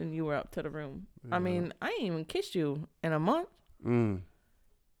couch and you were up to the room. Yeah. I mean, I ain't even kissed you in a month. Mm.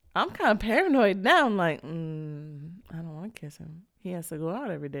 I'm kind of paranoid now. I'm like, I don't want to kiss him. He has to go out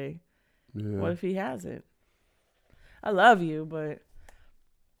every day. Yeah. What if he hasn't? I love you, but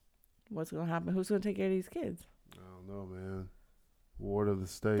what's going to happen? Who's going to take care of these kids? I don't know, man. Ward of the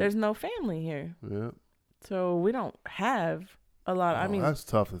state. There's no family here. Yeah. So we don't have a lot. I mean, that's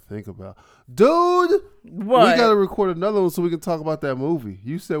tough to think about, dude. what? We got to record another one so we can talk about that movie.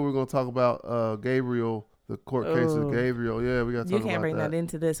 You said we were going to talk about Gabriel, the court case of Ooh. Gabriel. Yeah, we got to talk You about can't bring that that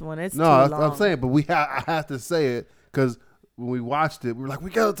into this one. It's No, too I'm long. saying, but I have to say it because when we watched it, we were like,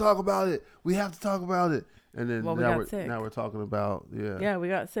 we got to talk about it. We have to talk about it. And then Well, we now got we're sick. now we're talking about Yeah, we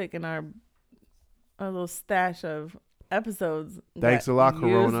got sick and our little stash of episodes. Thanks got a lot, used-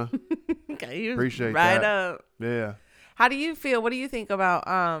 Corona. got used Appreciate right that. up. Yeah. How do you feel? What do you think about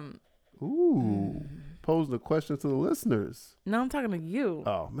Ooh, posing a question to the listeners. No, I'm talking to you.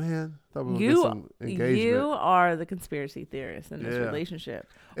 Oh man, thought we were gonna get some engagement. You are the conspiracy theorist in this Yeah. relationship.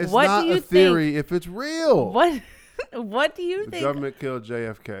 It's what not do you a theory if it's real. What do you The think? government killed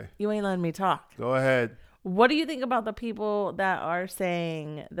JFK. You ain't letting me talk. Go ahead. What do you think about the people that are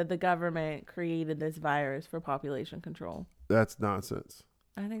saying that the government created this virus for population control? That's nonsense.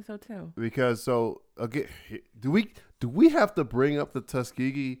 I think so too. Because so again, do we have to bring up the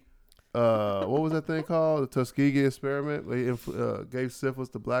Tuskegee? What was that thing called? The Tuskegee experiment. They gave syphilis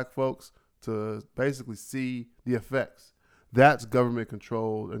to black folks to basically see the effects. That's government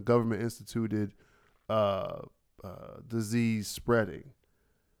controlled and government instituted disease spreading.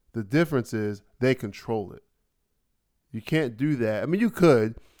 The difference is they control it. You can't do that. I mean, you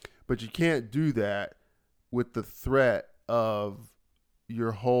could, but you can't do that with the threat of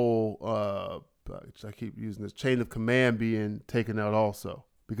your whole, I keep using this, chain of command being taken out also,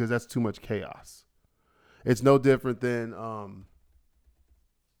 because that's too much chaos. It's no different than,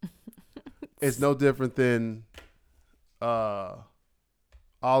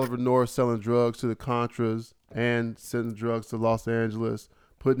 Oliver North selling drugs to the Contras and sending drugs to Los Angeles,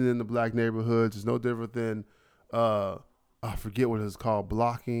 putting it in the black neighborhoods. It's no different than, I forget what it's called,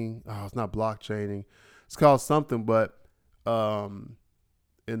 blocking. Oh, it's not blockchaining. It's called something, but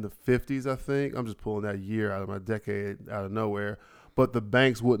in the 50s, I think, I'm just pulling that year out of my decade out of nowhere, but the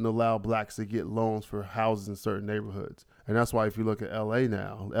banks wouldn't allow blacks to get loans for houses in certain neighborhoods. And that's why if you look at LA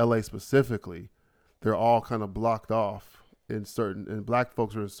now, LA specifically, they're all kind of blocked off and black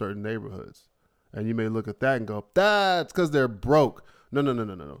folks are in certain neighborhoods. And you may look at that and go, that's because they're broke. No.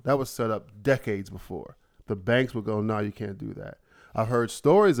 That was set up decades before. The banks would go, no, you can't do that. I've heard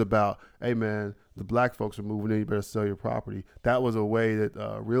stories about, hey, man, the black folks are moving in, you better sell your property. That was a way that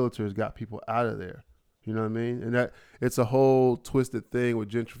realtors got people out of there. You know what I mean? And that it's a whole twisted thing with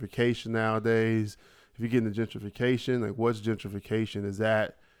gentrification nowadays. If you get into gentrification, like what's gentrification? Is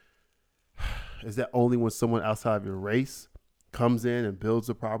that only when someone outside of your race comes in and builds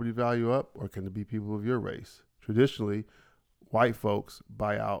the property value up, or can it be people of your race? Traditionally, white folks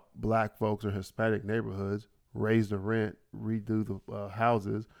buy out black folks or Hispanic neighborhoods, raise the rent, redo the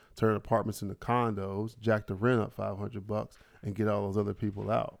houses, turn apartments into condos, jack the rent up $500, and get all those other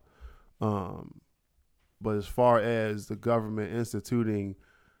people out. But as far as the government instituting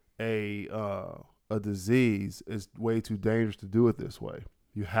a disease, it's way too dangerous to do it this way.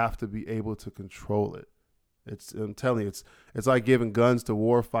 You have to be able to control it. I'm telling you, it's like giving guns to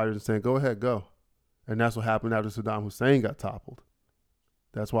war fighters and saying, go ahead, go. And that's what happened after Saddam Hussein got toppled.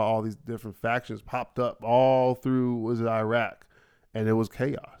 That's why all these different factions popped up all through, Iraq. And it was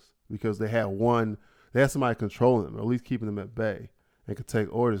chaos because they had somebody controlling them, or at least keeping them at bay, and could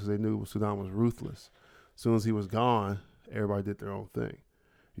take orders because they knew Saddam was ruthless. As soon as he was gone, everybody did their own thing.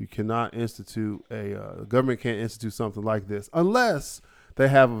 You cannot the government can't institute something like this unless they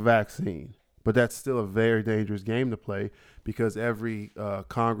have a vaccine. But that's still a very dangerous game to play because every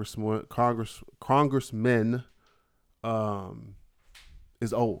congressman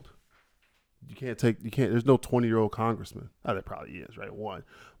is old. There's no 20-year-old congressman. Oh, there probably is, right? One.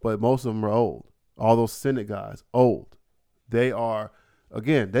 But most of them are old. All those Senate guys, old. They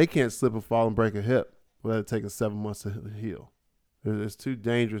can't slip and fall and break a hip without it taking 7 months to heal. It's too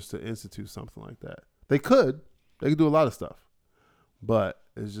dangerous to institute something like that. They could do a lot of stuff, but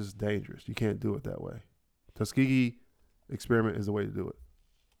it's just dangerous. You can't do it that way. I'm Tuskegee experiment is the way to do it.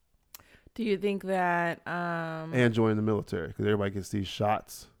 Do you think that And join the military because everybody gets these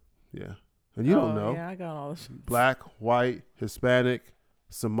shots. Yeah. And you don't know. Yeah, I got all this. Black, white, Hispanic,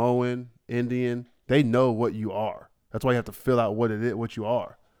 Samoan, Indian, they know what you are. That's why you have to fill out what it is, what you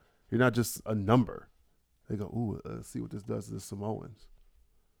are. You're not just a number. They go, ooh, let's see what this does to the Samoans.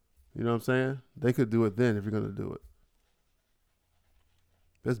 You know what I'm saying? They could do it then if you're going to do it.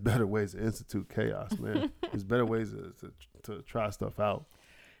 There's better ways to institute chaos, man. There's better ways to try stuff out.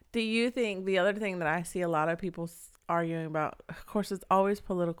 Do you think the other thing that I see a lot of people arguing about, of course, it's always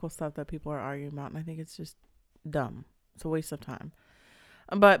political stuff that people are arguing about, and I think it's just dumb. It's a waste of time.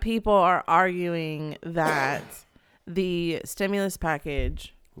 But people are arguing that the stimulus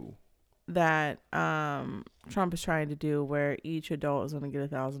package that Trump is trying to do, where each adult is going to get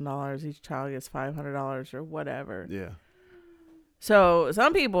 $1,000, each child gets $500 or whatever. Yeah. So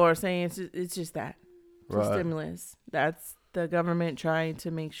some people are saying it's just that. It's Right. a stimulus. That's the government trying to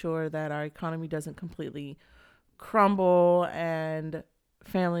make sure that our economy doesn't completely crumble and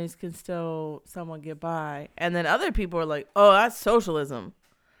families can still somewhat get by. And then other people are like, oh, that's socialism.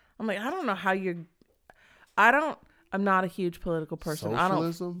 I'm like, I don't know how I'm not a huge political person.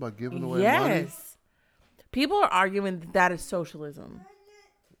 Socialism by giving away money? Yes. People are arguing that is socialism.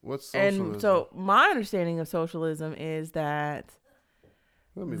 What's socialism? And so my understanding of socialism is that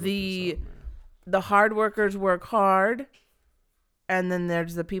Let me look the this up, man. the hard workers work hard, and then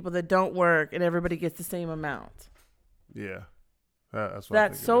there's the people that don't work, and everybody gets the same amount. Yeah. That's what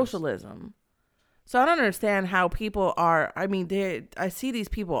That's I think socialism. So I don't understand how people are. I mean, I see these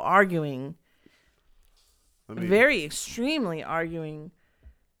people arguing, very extremely arguing.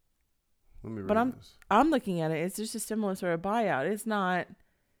 Let me read But this. I'm looking at it. It's just a stimulus or a buyout. It's not.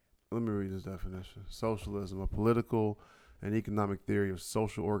 Let me read this definition. Socialism, a political and economic theory of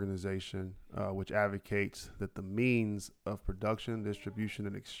social organization, which advocates that the means of production, distribution,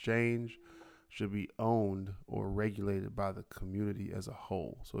 and exchange should be owned or regulated by the community as a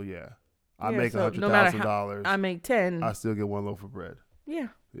whole. So yeah, I Yeah, make so no matter $100,000. I make 10. I still get one loaf of bread. Yeah.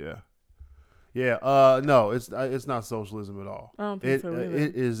 Yeah. Yeah. No, it's not socialism at all. I don't think so either.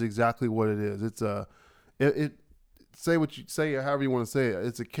 It is exactly what it is. It's it say what you say, however you want to say it.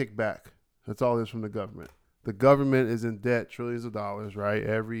 It's a kickback. That's all it is from the government. The government is in debt, trillions of dollars, right?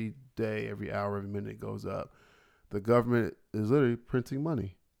 Every day, every hour, every minute it goes up. The government is literally printing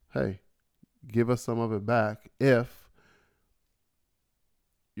money. Hey, give us some of it back if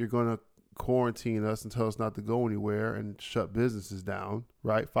you're going to quarantine us and tell us not to go anywhere and shut businesses down,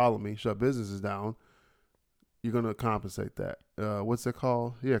 right? Follow me. Shut businesses down. You're going to compensate that. What's it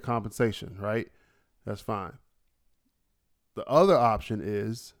called? Yeah, compensation, right? That's fine. The other option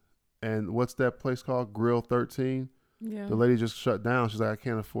is, and what's that place called? Grill 13? Yeah. The lady just shut down. She's like, I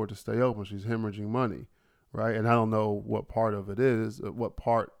can't afford to stay open. She's hemorrhaging money, right? And I don't know what part of it is,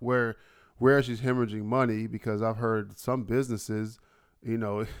 where she's hemorrhaging money, because I've heard some businesses,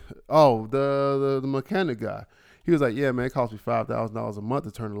 the mechanic guy. He was like, yeah, man, it costs me $5,000 a month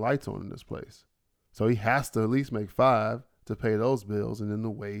to turn the lights on in this place. So he has to at least make $5,000 to pay those bills, and then the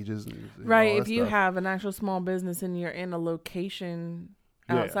wages. And right. If you have an actual small business and you're in a location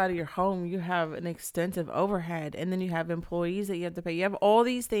outside of your home, you have an extensive overhead, and then you have employees that you have to pay. You have all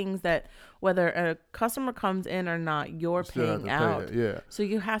these things that, whether a customer comes in or not, you're paying out. Yeah. So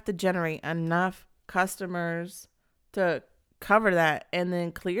you have to generate enough customers to cover that and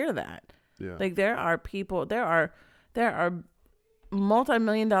then clear that. Yeah. Like there are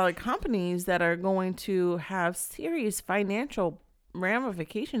multi-million-dollar companies that are going to have serious financial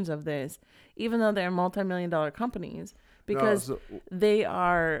ramifications of this, even though they're multi-million-dollar companies, because they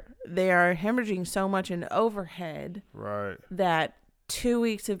are hemorrhaging so much in overhead, right, that 2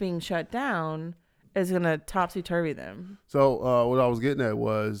 weeks of being shut down is going to topsy-turvy them. So what I was getting at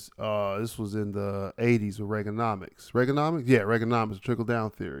was, this was in the 80s with Reaganomics. Reaganomics,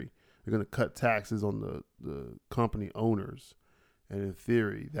 trickle-down theory. They're going to cut taxes on the company owners. And in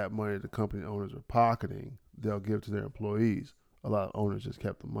theory, that money the company owners are pocketing, they'll give to their employees. A lot of owners just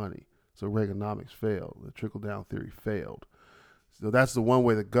kept the money. So Reaganomics failed. The trickle-down theory failed. So that's the one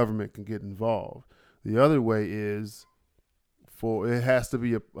way the government can get involved. The other way is it has to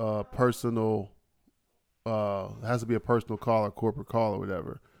be a personal call or corporate call or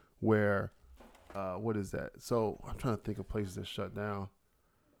whatever, where, what is that? So I'm trying to think of places that shut down.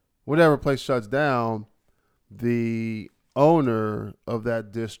 Whatever place shuts down, the owner of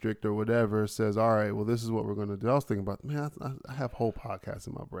that district or whatever says, all right, well, this is what we're going to do. I was thinking about, man, I have whole podcasts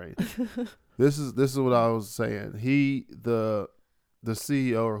in my brain. This is what I was saying. The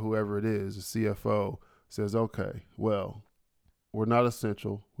CEO or whoever it is, the CFO, says, okay, well, we're not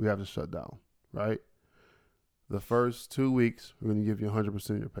essential. We have to shut down, right? the first 2 weeks, we're going to give you 100%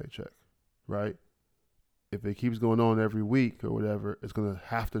 of your paycheck, right? If it keeps going on every week or whatever, it's going to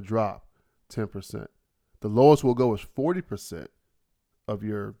have to drop 10%. The lowest we'll go is 40% of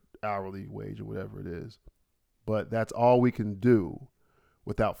your hourly wage or whatever it is. But that's all we can do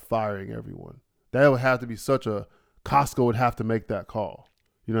without firing everyone. That would have to be Costco would have to make that call.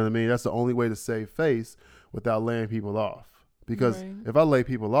 You know what I mean? That's the only way to save face without laying people off. Because if I lay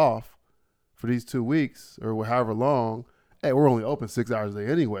people off for these 2 weeks or however long, hey, we're only open 6 hours a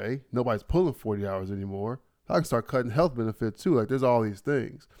day anyway. Nobody's pulling 40 hours anymore. I can start cutting health benefits too. Like there's all these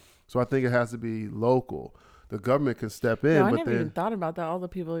things. So I think it has to be local. The government can step in. No, I but never then even thought about that. All the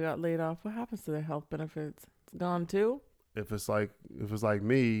people who got laid off, what happens to their health benefits? It's gone too? if it's like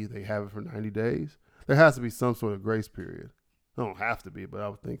me, they have it for 90 days. There has to be some sort of grace period. It don't have to be, but I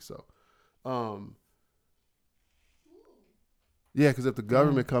would think so. Yeah, because if the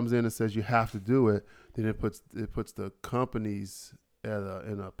government comes in and says you have to do it, then it puts the companies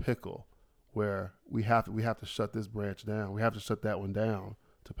in a pickle where we have to shut this branch down. We have to shut that one down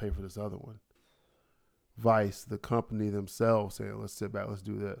to pay for this other one. Vice, the company themselves saying, let's sit back, let's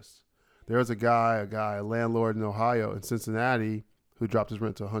do this. There's a landlord in Ohio, in Cincinnati, who dropped his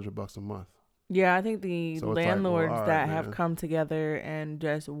rent to $100 a month. Yeah, I think the So it's landlords all right, that man. have come together and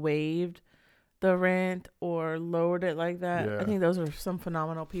just waived the rent or lowered it like that, Yeah. I think those are some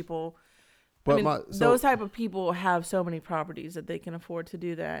phenomenal people. But I mean, those type of people have so many properties that they can afford to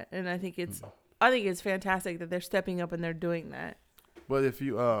do that, and I think it's fantastic that they're stepping up and they're doing that. But if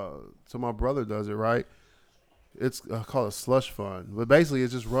you, so my brother does it, right? It's called a slush fund, but basically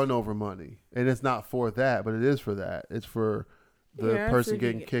it's just run over money, and it's not for that, but it is for that. It's for the person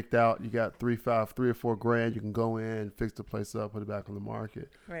getting kicked out. You got $3 or $4 grand. You can go in, fix the place up, put it back on the market.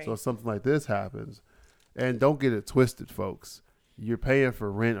 Right. So if something like this happens, and don't get it twisted, folks. You're paying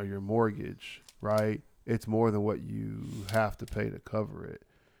for rent or your mortgage, right? It's more than what you have to pay to cover it.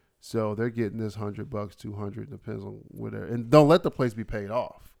 So they're getting this $100, $200, depends on whatever. And don't let the place be paid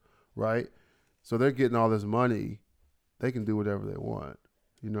off, right? So they're getting all this money. They can do whatever they want.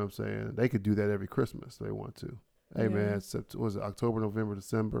 You know what I'm saying? They could do that every Christmas if they want to. Hey, man, was it October, November,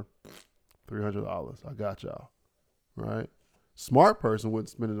 December? $300. I got y'all, right? Smart person wouldn't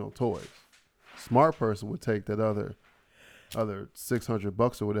spend it on toys. Smart person would take that other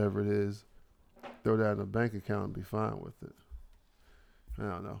 $600 or whatever it is, throw that in a bank account and be fine with it. I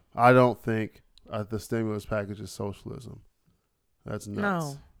don't know. I don't think the stimulus package is socialism. That's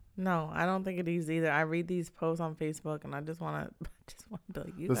nuts. No, I don't think it is either. I read these posts on Facebook and I just want to be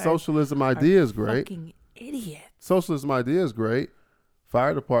like, you The guys socialism idea is are great. fucking idiots. Socialism idea is great.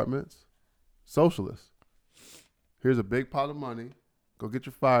 Fire departments, socialists. Here's a big pot of money. Go get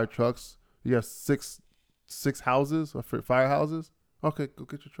your fire trucks. You have six houses or firehouses. Okay, go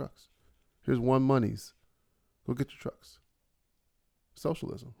get your trucks. Here's one monies. Go get your trucks.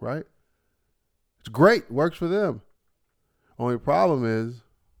 Socialism, right? It's great. Works for them. Only problem is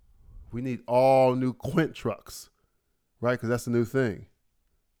we need all new Quint trucks, right? Because that's the new thing.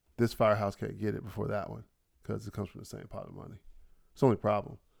 This firehouse can't get it before that one because it comes from the same pot of money. It's the only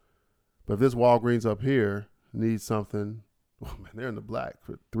problem. But if this Walgreens up here needs something, oh man, they're in the black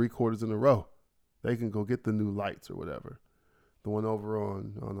for 3 quarters in a row. They can go get the new lights or whatever. The one over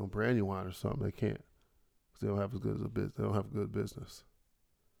on, I don't know, Brandywine or something, they can't. Because they don't have as good as a business. They don't have good business.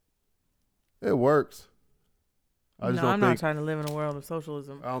 It works. I'm not trying to live in a world of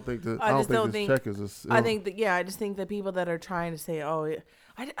socialism. I don't think that. I I just don't think this check is. I think that I just think that people that are trying to say,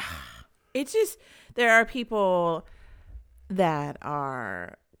 it's just there are people that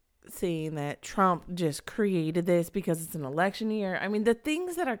are saying that Trump just created this because it's an election year. I mean, the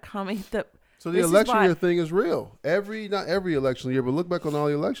things that are coming. So the election year thing is real. Not every election year, but look back on all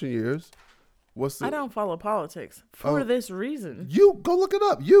the election years. I don't follow politics for this reason. You go look it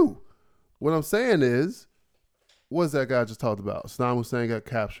up. What I'm saying is, what's that guy just talked about? Saddam Hussein got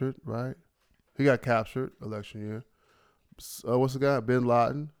captured, right? He got captured election year. What's the guy? Bin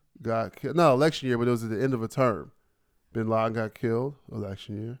Laden got killed. No, election year, but it was at the end of a term. Bin Laden got killed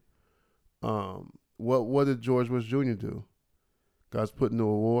election year. What did George Bush Jr. do? Guys put into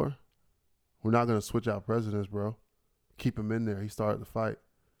a war. We're not going to switch out presidents, bro. Keep him in there. He started the fight.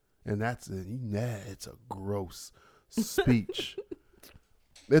 And that's it. It's a gross speech.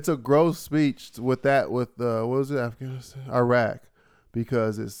 It's a gross speech with what was it, Afghanistan? Iraq.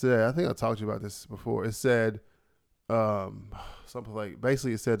 Because it said, I think I talked to you about this before. It said something like,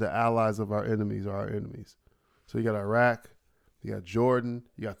 basically it said the allies of our enemies are our enemies. So you got Iraq, you got Jordan,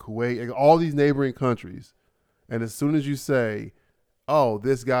 you got Kuwait, all these neighboring countries. And as soon as you say, oh,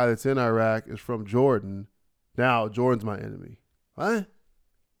 this guy that's in Iraq is from Jordan, now Jordan's my enemy. What?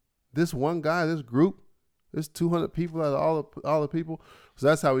 This one guy, this group There's 200 people out of all the people. So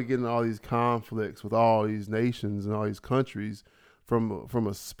that's how we get in all these conflicts with all these nations and all these countries from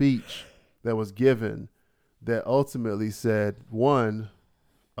a speech that was given that ultimately said, one,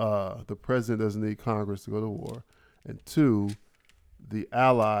 the president doesn't need Congress to go to war, and two, the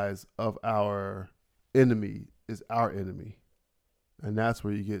allies of our enemy is our enemy. And that's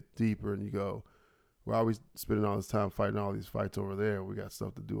where you get deeper and you go, why are we spending all this time fighting all these fights over there? We got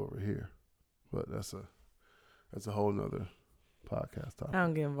stuff to do over here. But that's a whole nother podcast topic. I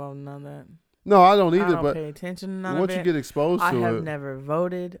don't get involved in none of that. No, I don't either. I don't but pay attention to none once of you it. get exposed to I have it, never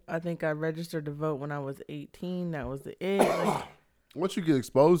voted. I think I registered to vote when I was 18. That was it. Like, once you get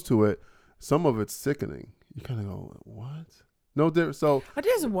exposed to it, some of it's sickening. You kind of go, what? No different. So I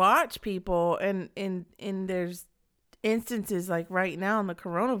just watch people, and there's instances like right now in the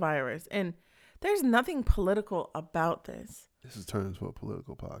coronavirus, and there's nothing political about this. this is turning into a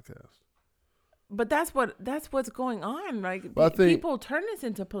political podcast. But that's what's going on. Like But I think- people turn this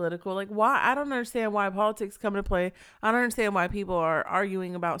into political. Like why? I don't understand why politics come into play. I don't understand why people are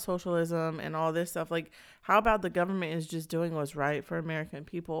arguing about socialism and all this stuff. Like how about the government is just doing what's right for American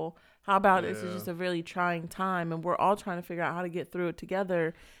people? How about this is just a really trying time and we're all trying to figure out how to get through it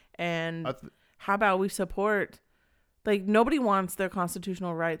together? And how about we support? Like nobody wants their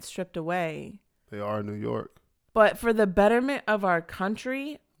constitutional rights stripped away. They are in New York. But for the betterment of our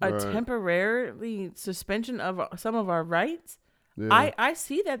country, a Right. temporarily suspension of some of our rights, Yeah. I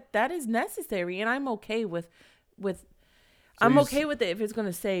see that is necessary, and I'm okay with So I'm you okay with it if it's going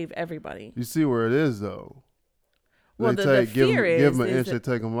to save everybody. You see where it is, though. Well, They the give fear give is them an is inch, that-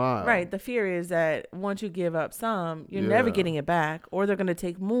 they take a mile. Right. The fear is that once you give up some, you're never Yeah. getting it back, or they're going to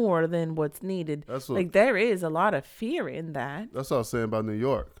take more than what's needed. That's what, Like there is a lot of fear in that. that's what I was saying about New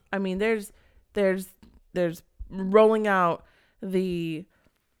York. I mean, there's rolling out the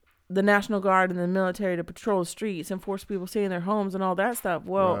National Guard and the military to patrol the streets and force people to stay in their homes and all that stuff.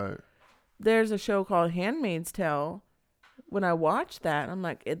 Well, Right. there's a show called Handmaid's Tale. When I watched that, I'm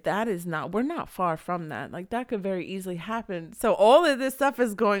like, we're not far from that. Like that could very easily happen. So all of this stuff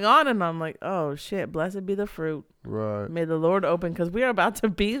is going on and I'm like, oh shit, blessed be the fruit. Right. May the Lord open because we are about to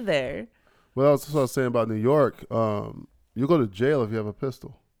be there. Well, that's what I was saying about New York. You go to jail if you have a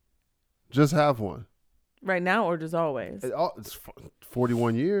pistol. Just have one. Right now or just always. It's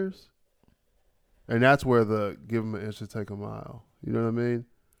 41 years. And that's where the give them an inch to take a mile. You know what I mean?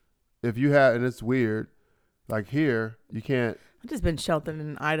 If you had, and it's weird, like here, you can't. I've just been sheltered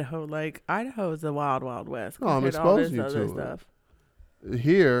in Idaho. Like Idaho is the wild, wild west. No, I'm compared to all this exposing you other to it. stuff.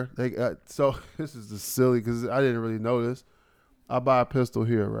 Here, they got, so this is just silly because I didn't really know this. I buy a pistol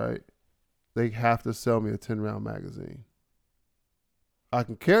here, right? They have to sell me a 10-round magazine. I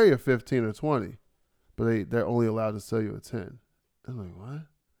can carry a 15 or 20, but they're only allowed to sell you a 10. I'm like, what?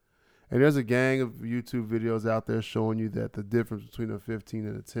 And there's a gang of YouTube videos out there showing you that the difference between a 15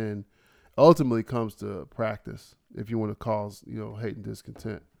 and a 10 ultimately comes to practice. If you want to cause, hate and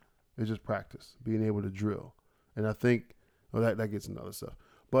discontent, it's just practice, being able to drill. And I think, that gets into other stuff.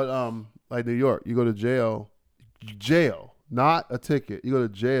 But like New York, you go to jail, not a ticket. You go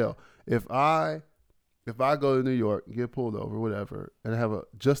to jail. If I go to New York and get pulled over, whatever, and I have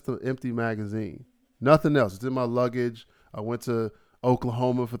just an empty magazine, nothing else, it's in my luggage. I went to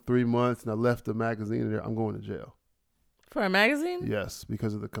Oklahoma for 3 months and I left the magazine in there. I'm going to jail. For a magazine? Yes,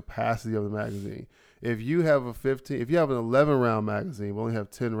 because of the capacity of the magazine. If you have an 11-round magazine, we only have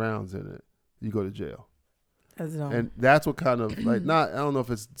 10 rounds in it, you go to jail. That's dumb. And that's what kind of I don't know if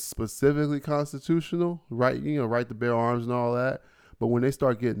it's specifically constitutional, right? Right to bear arms and all that. But when they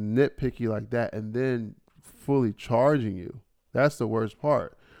start getting nitpicky like that and then fully charging you, that's the worst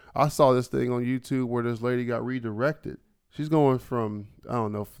part. I saw this thing on YouTube where this lady got redirected. She's going from,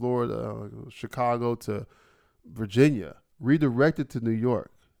 Florida, Chicago to Virginia, redirected to New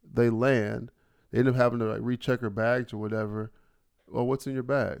York. They land. They end up having to recheck her bags or whatever. Well, what's in your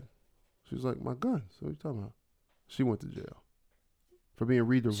bag? She's like, my guns. What are you talking about? She went to jail for being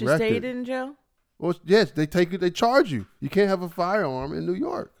redirected. She stayed in jail? Well, yes, they charge you. You can't have a firearm in New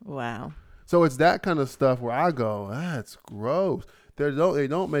York. Wow. So it's that kind of stuff where I go, that's gross. They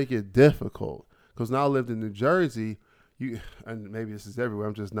don't make it difficult. Because now I lived in New Jersey, and maybe this is everywhere,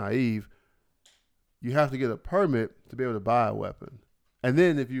 I'm just naive, you have to get a permit to be able to buy a weapon. And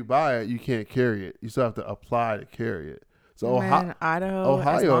then if you buy it, you can't carry it. You still have to apply to carry it. So Idaho, as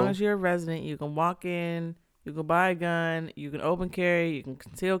Ohio, long as you're a resident, you can walk in, you can buy a gun, you can open carry, you can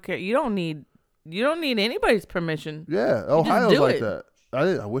conceal carry. You don't need anybody's permission. Yeah, You Ohio's just do like it. that.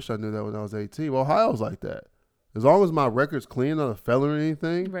 I wish I knew that when I was 18. Well, Ohio's like that. As long as my record's clean, not a felony or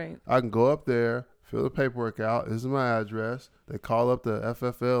anything, Right. I can go up there, fill the paperwork out. This is my address. They call up the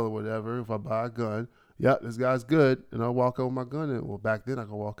FFL or whatever if I buy a gun. yep, this guy's good, and I'll walk out with my gun in. Well, back then I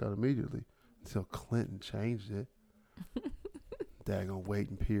could walk out immediately until Clinton changed it. Daggone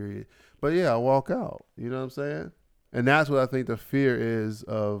waiting period. But yeah, I walk out. You know what I'm saying? And that's what I think the fear is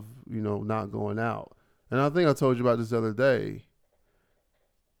of, not going out. And I think I told you about this the other day.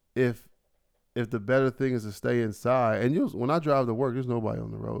 If the better thing is to stay inside, and when I drive to work, there's nobody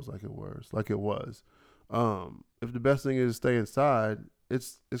on the roads like it was. If the best thing is to stay inside,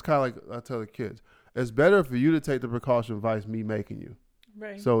 it's kind of like I tell the kids, it's better for you to take the precaution advice me making you.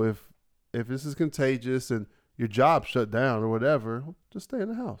 Right. So if this is contagious and your job shut down or whatever, just stay in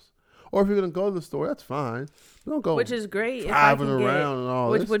the house. Or if you're gonna go to the store, that's fine. But don't go. Which is great. Driving around and all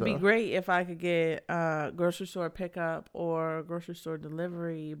which this would stuff. be great if I could get grocery store pickup or grocery store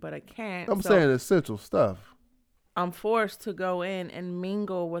delivery, but I can't. I'm saying essential stuff. I'm forced to go in and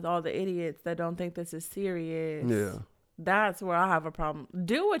mingle with all the idiots that don't think this is serious. Yeah. That's where I have a problem.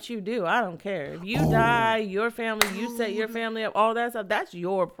 Do what you do. I don't care. If you die, your family, you set your family up, all that stuff, that's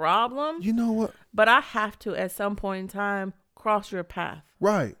your problem. You know what? But I have to, at some point in time, cross your path.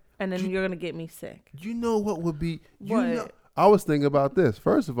 Right. And then you're going to get me sick. You know what would be... What? I was thinking about this.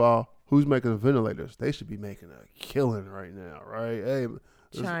 First of all, who's making the ventilators? They should be making a killing right now, right? Hey,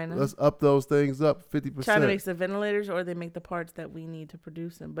 China. Let's up those things up 50%. China makes the ventilators, or they make the parts that we need to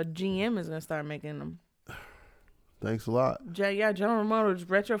produce them. But GM is going to start making them. Thanks a lot. General Motors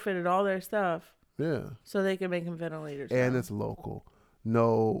retrofitted all their stuff. Yeah. So they can make them ventilators. And now. it's local.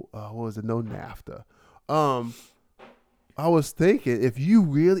 No, what was it? No NAFTA. I was thinking, if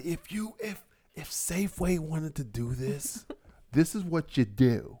Safeway wanted to do this, this is what you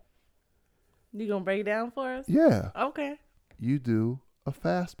do. You gonna break it down for us? Yeah. Okay. You do a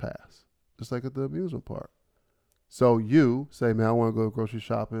fast pass, just like at the amusement park. So you say, man, I want to go grocery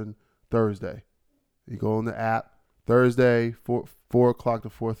shopping Thursday. You go on the app Thursday, 4 o'clock to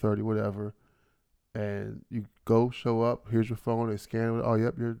 4:30, whatever, and you go show up. Here's your phone. They scan it. Oh,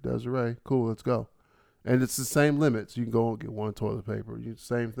 yep, you're Desiree. Cool, let's go. And it's the same limits. You can go and get one toilet paper.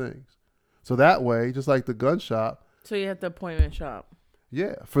 Same things. So that way, just like the gun shop. So you have the appointment shop.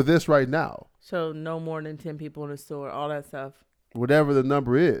 Yeah, for this right now. So no more than 10 people in the store, all that stuff. Whatever the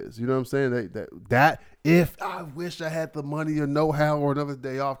number is, you know what I'm saying? That if I wish I had the money or know-how or another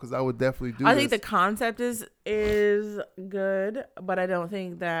day off, because I would definitely do. I think the concept is good, but I don't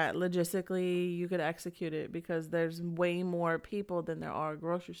think that logistically you could execute it because there's way more people than there are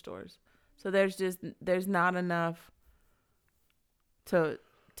grocery stores. So there's not enough to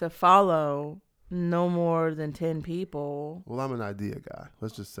follow. No more than 10 people. Well, I'm an idea guy.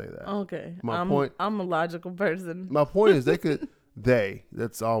 Let's just say that. Okay. I'm a logical person. My point is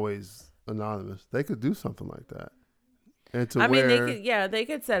that's always anonymous. They could do something like that. And they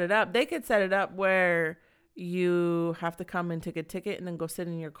could set it up. They could set it up where you have to come and take a ticket and then go sit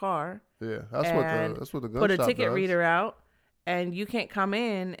in your car. Yeah, that's what the gun put a shop ticket does. reader out, and you can't come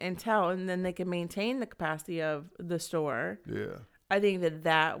in and tell, and then they can maintain the capacity of the store. Yeah. I think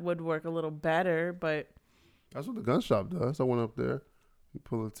that would work a little better, but that's what the gun shop does. I went up there, you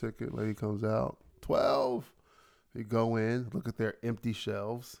pull a ticket, lady comes out, 12. You go in, look at their empty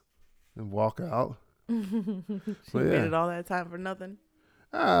shelves, and walk out. She waited all that time for nothing.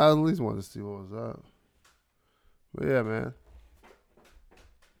 I at least wanted to see what was up. But yeah, man.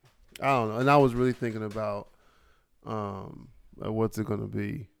 I don't know. And I was really thinking about what's it gonna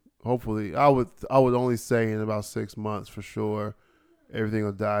be. Hopefully, I would only say in about 6 months for sure. Everything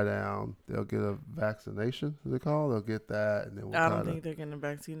will die down. They'll get a vaccination, is it called? They'll get that, and then I don't think they're getting a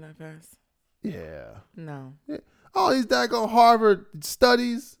vaccine that fast. Yeah. No. Yeah. All these daggone Harvard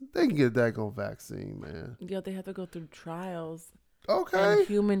studies, they can get a daggone vaccine, man. Yeah, they have to go through trials. Okay. And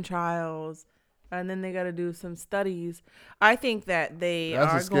human trials. And then they got to do some studies. I think that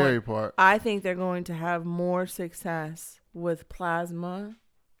That's the scary part. I think they're going to have more success with plasma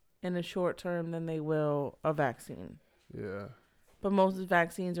in the short term than they will a vaccine. Yeah. But most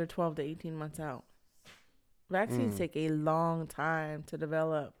vaccines are 12 to 18 months out. Vaccines take a long time to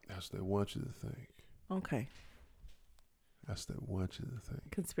develop. That's what they want you to think. Okay. That's what they want you to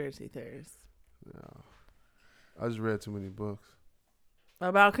think. Conspiracy theorists. No. I just read too many books.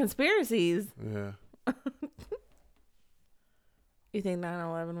 About conspiracies. Yeah. You think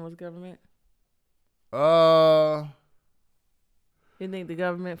 9/11 was government? You think the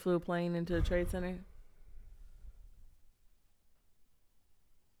government flew a plane into the Trade Center?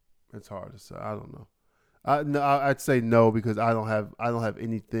 It's hard to say. I don't know. I'd say no because I don't have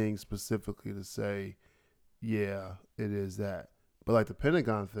anything specifically to say. Yeah, it is that. But like the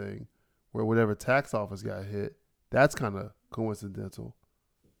Pentagon thing, where whatever tax office got hit, that's kind of coincidental.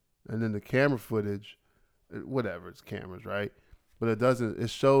 And then the camera footage, whatever, it's cameras, right? but it doesn't. It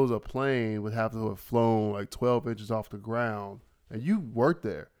shows a plane would have to have flown like 12 inches off the ground, and you worked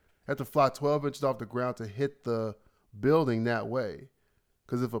there. Have to fly 12 inches off the ground to hit the building that way.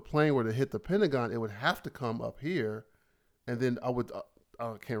 Because if a plane were to hit the Pentagon, it would have to come up here, and then I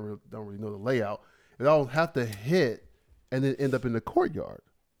don't really know the layout. It all would have to hit and then end up in the courtyard.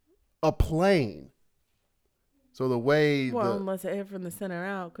 A plane. So the way unless it hit from the center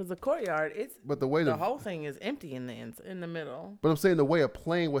out, because the courtyard, the whole thing is empty in the middle. But I'm saying the way a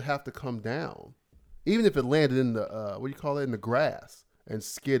plane would have to come down, even if it landed in the in the grass and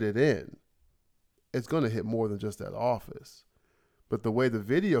skidded in, it's going to hit more than just that office. But the way the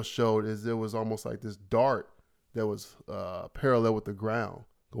video showed is it was almost like this dart that was parallel with the ground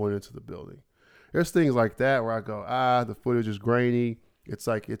going into the building. There's things like that where I go, the footage is grainy. It's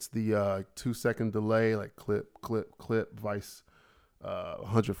like it's the 2-second delay, like clip, vice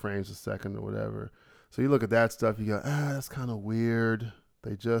 100 frames a second or whatever. So you look at that stuff, you go, that's kind of weird.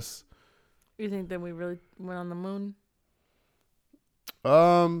 They just. You think that we really went on the moon?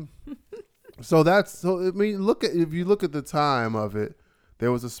 If you look at the time of it,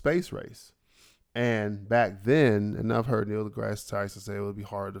 there was a space race. And back then, and I've heard Neil deGrasse Tyson say it would be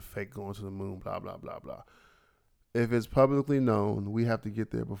hard to fake going to the moon, blah, blah, blah, blah. If it's publicly known, we have to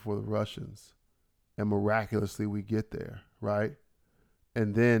get there before the Russians. And miraculously, we get there, right?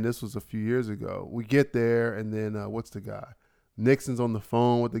 And then this was a few years ago. We get there, and then what's the guy? Nixon's on the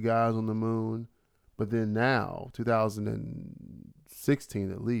phone with the guys on the moon. But then now, 2016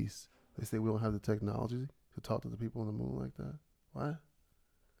 at least, they say we don't have the technology to talk to the people on the moon like that. What?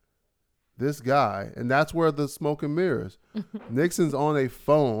 This guy, and that's where the smoke and mirrors. Nixon's on a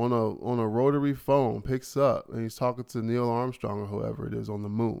phone, on a rotary phone, picks up, and he's talking to Neil Armstrong or whoever it is on the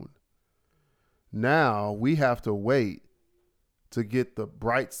moon. Now we have to wait to get the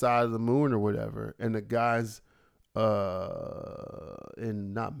bright side of the moon or whatever, and the guys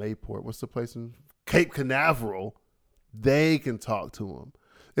in not Mayport, what's the place in Cape Canaveral, they can talk to him.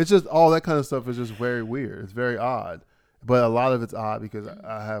 It's just all that kind of stuff is just very weird. It's very odd. But a lot of it's odd because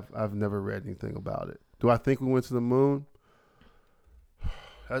I've never read anything about it. Do I think we went to the moon?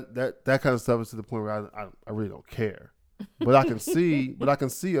 That kind of stuff is to the point where I really don't care. But I can see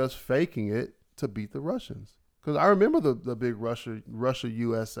us faking it to beat the Russians. Because I remember the big Russia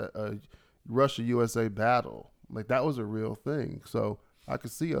USA battle. Like that was a real thing. So I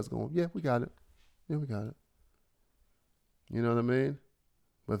could see us going, yeah, we got it. Yeah, we got it. You know what I mean?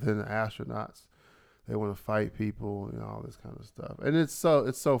 But then the astronauts, they want to fight people and all this kind of stuff. And it's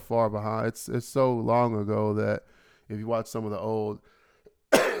so far behind. It's so long ago that if you watch some of the old,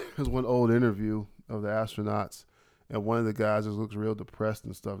 there's one old interview of the astronauts, and one of the guys just looks real depressed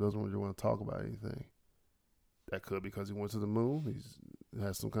and stuff, doesn't really want to talk about anything. That could be because he went to the moon. It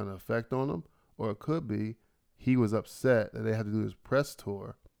has some kind of effect on him. Or it could be he was upset that they had to do this press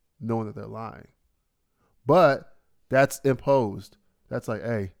tour knowing that they're lying. But that's imposed. That's like,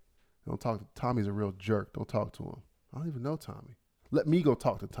 hey, don't talk to Tommy's a real jerk. Don't talk to him. I don't even know Tommy. Let me go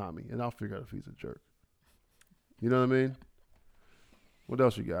talk to Tommy, and I'll figure out if he's a jerk. You know what I mean? What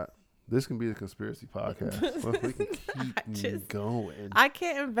else you got? This can be the conspiracy podcast. Well, we can keep going. I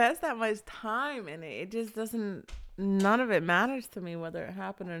can't invest that much time in it. It just doesn't. None of it matters to me whether it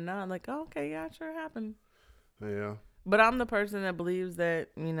happened or not. Like, oh, okay, yeah, it sure happened. Yeah. But I'm the person that believes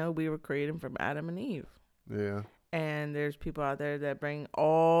that we were created from Adam and Eve. Yeah. And there's people out there that bring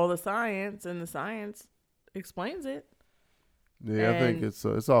all the science, and the science explains it. Yeah, and I think it's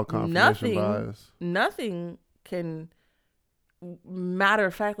all confirmation bias. Nothing can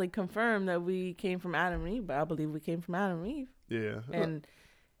matter-of-factly confirm that we came from Adam and Eve, but I believe we came from Adam and Eve. Yeah.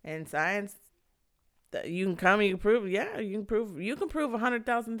 And science, that you can come, you can prove. Yeah, you can prove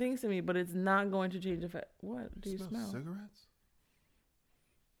 100,000 things to me, but it's not going to change the fact. What do you smell? Cigarettes?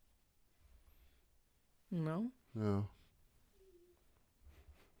 No. No.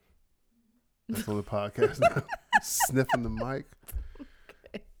 That's on the podcast now. Sniffing the mic.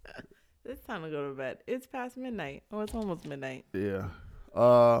 Okay. It's time to go to bed. It's past midnight. Oh, it's almost midnight. Yeah.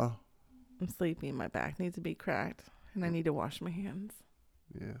 I'm sleepy. My back needs to be cracked, and I need to wash my hands.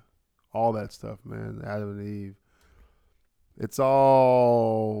 Yeah. All that stuff, man. Adam and Eve. It's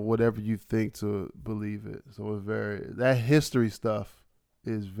all whatever you think to believe it. So that history stuff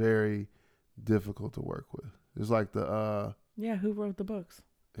is very difficult to work with. It's like who wrote the books?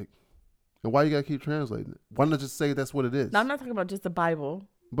 And why you gotta keep translating it? Why not just say that's what it is? No, I'm not talking about just the Bible.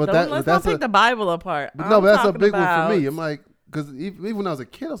 But let's not take the Bible apart. But that's a big one for me. I'm like, because even when I was a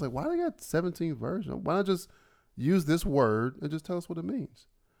kid, I was like, why do they got 17 versions? Why not just use this word and just tell us what it means?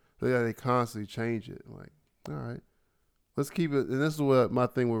 So yeah, they constantly change it. I'm like, all right, let's keep it. And this is what my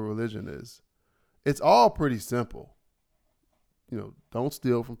thing with religion is. It's all pretty simple. don't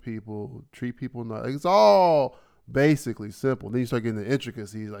steal from people, treat people nice. It's all basically simple. Then you start getting the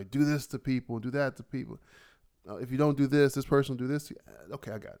intricacies, like do this to people, do that to people. If you don't do this person will do this to you.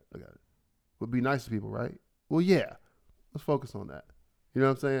 Okay, I got it. But be nice to people, right? Well, yeah. Let's focus on that. You know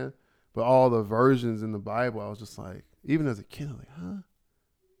what I'm saying? But all the versions in the Bible, I was just like, even as a kid, I'm like,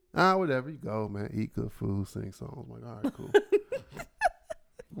 huh? Whatever. You go, man. Eat good food, sing songs. I'm like, all right, cool.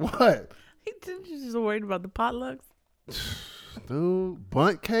 What? Didn't you just worried about the potlucks? Dude,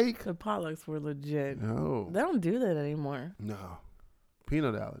 bunt cake? The potlucks were legit. No. They don't do that anymore. No.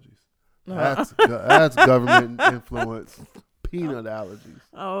 Peanut allergies. No. That's government influence. Peanut allergies.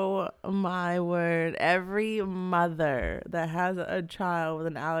 Oh my word. Every mother that has a child with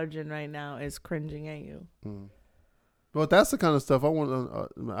an allergen right now is cringing at you. Well, that's the kind of stuff I want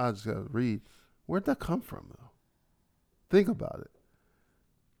to, I just got to read. Where'd that come from, though? Think about it.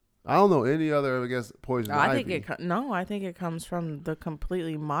 I don't know any other, I guess, poison ivy. I think it comes from the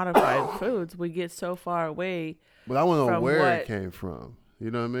completely modified foods. We get so far away. But I want to know where it came from.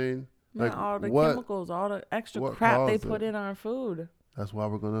 You know what I mean? Like all the chemicals, all the extra crap they put in our food. That's why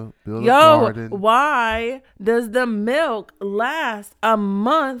we're going to build a garden. Why does the milk last a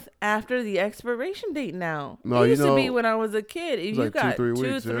month after the expiration date now? No, it used to be when I was a kid. If you like got 2-3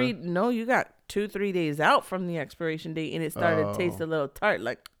 weeks, you got 2-3 days out from the expiration date and it started to taste a little tart,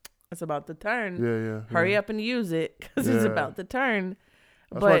 like it's about to turn. Yeah. Hurry up and use it because it's about to turn.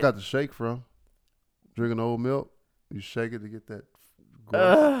 That's where I got the shake from. Drinking old milk, you shake it to get that.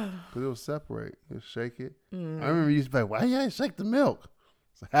 Because it'll separate. You'll shake it. I remember you used to be like, why you ain't shake the milk?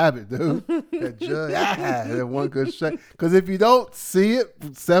 It's a habit, dude. That jug, that one good shake. Because if you don't see it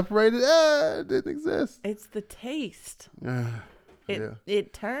separated, it didn't exist. It's the taste. Yeah.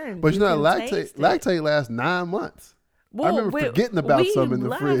 It turns. But lactate lasts 9 months. I remember forgetting about some in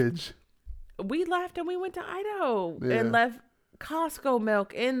the fridge. We left and we went to Idaho and left Costco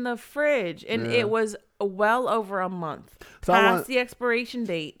milk in the fridge, and it was well over a month past the expiration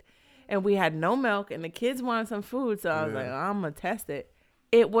date, and we had no milk, and the kids wanted some food, so I was like, I'm gonna test it.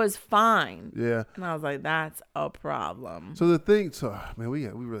 It was fine. Yeah. And I was like, that's a problem. So the thing, man, we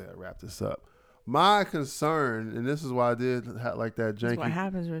really gotta wrap this up. My concern, and this is why I did like that janky. That's what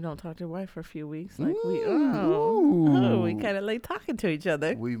happens when we don't talk to your wife for a few weeks. Like we kind of like talking to each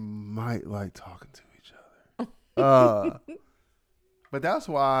other. We might like talking to each other. But that's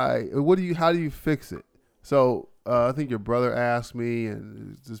why. How do you fix it? So I think your brother asked me,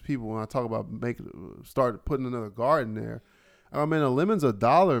 and just people when I talk about start putting another garden there. I mean, a lemon's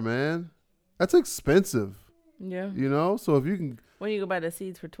 $1, man. That's expensive. Yeah. You know, so if you can. When you go buy the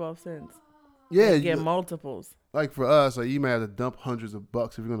seeds for 12 cents. Yeah. You get multiples. Like for us, like you may have to dump hundreds of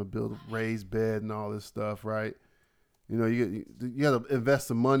bucks if you're going to build a raised bed and all this stuff, right? You know, you got to invest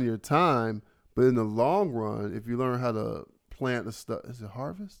some money or time, but in the long run, if you learn how to plant the stuff, is it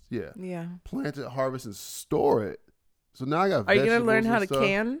harvest? Yeah. Yeah. Plant it, harvest, and store it. So now I got. Are you going to learn how to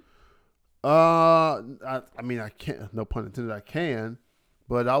can? I mean, I can't. No pun intended. I can,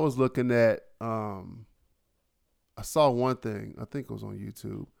 but I was looking at. I saw one thing. I think it was on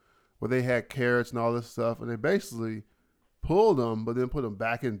YouTube, where they had carrots and all this stuff, and they basically pulled them, but then put them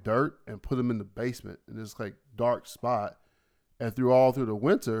back in dirt and put them in the basement in this like dark spot, and all through the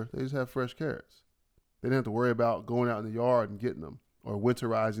winter, they just have fresh carrots. They didn't have to worry about going out in the yard and getting them or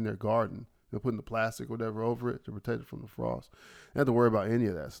winterizing their garden. They're putting the plastic or whatever over it to protect it from the frost. They don't have to worry about any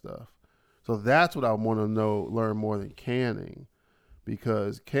of that stuff. So that's what I want to learn more than canning,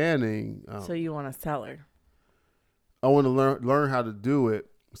 because canning. So you want a cellar? I want to learn how to do it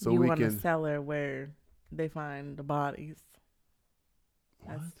so we can. You want a cellar where they find the bodies.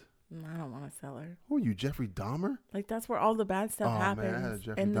 What? I don't want a cellar. Who are you, Jeffrey Dahmer? Like that's where all the bad stuff happens. Man, I had a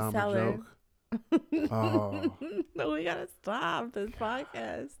Jeffrey in Dahmer the cellar. joke. Oh. No, we gotta stop this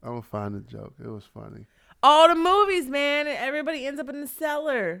podcast. I'm gonna find the joke. It was funny. All the movies, man, and everybody ends up in the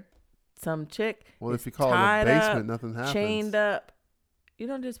cellar. Some chick. Well, if you call it a basement, nothing happens. Chained up. You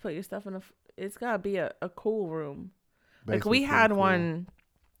don't just put your stuff in it's gotta be a cool room. Like we had one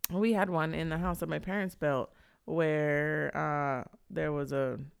in the house that my parents built where there was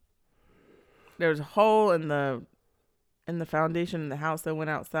a hole in the foundation in the house that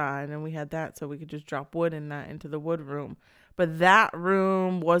went outside, and we had that so we could just drop wood in that into the wood room. But that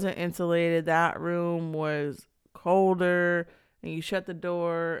room wasn't insulated. That room was colder, and you shut the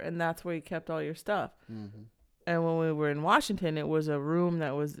door, and that's where you kept all your stuff. Mm-hmm. And when we were in Washington, it was a room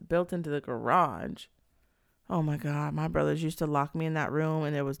that was built into the garage. Oh my God, my brothers used to lock me in that room,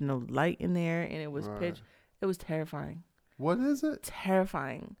 and there was no light in there, and it was pitch. It was terrifying. What is it?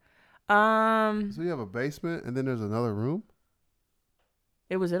 Terrifying. So you have a basement, and then there's another room?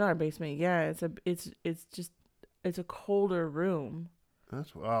 It was in our basement. Yeah, it's just It's a colder room.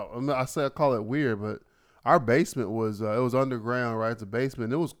 That's wow. I call it weird, but our basement was it was underground, right? It's a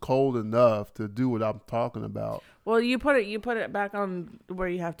basement. It was cold enough to do what I'm talking about. Well, you put it back on where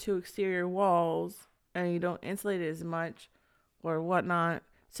you have 2 exterior walls and you don't insulate it as much or whatnot,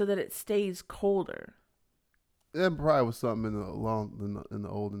 so that it stays colder. It probably was something in the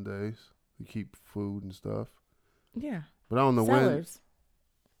olden days. You keep food and stuff. Yeah. But I don't know Cellars.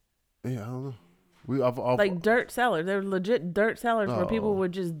 when. Yeah, I don't know. I've Like dirt cellars. They're legit dirt cellars where people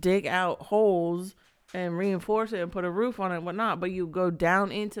would just dig out holes and reinforce it and put a roof on it and whatnot. But you go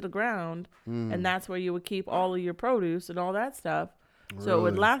down into the ground, and that's where you would keep all of your produce and all that stuff, so it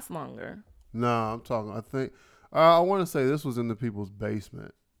would last longer. No, I'm talking. I think I want to say this was in the people's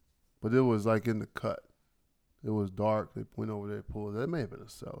basement, but it was like in the cut. It was dark. They went over there, pulled it. That may have been a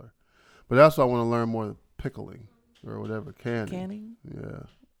cellar, but that's why I want to learn more pickling or whatever canning. Yeah.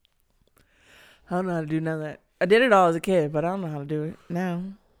 I don't know how to do none of that. I did it all as a kid, but I don't know how to do it now.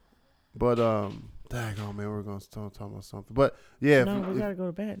 But daggone man, we're gonna start talking about something. But yeah, No, we gotta go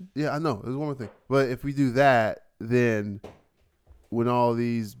to bed. Yeah, I know. There's one more thing. But if we do that, then when all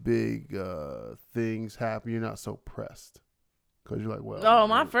these big things happen, you're not so pressed because you're like, well. Oh,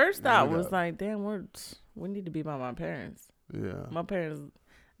 my first thought was like, damn, we need to be by my parents. Yeah. My parents,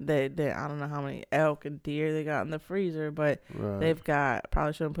 they I don't know how many elk and deer they got in the freezer, but they've got,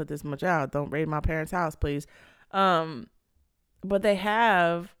 probably shouldn't put this much out. Don't raid my parents' house, please. But they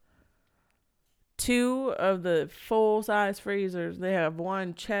have 2 of the full size freezers. They have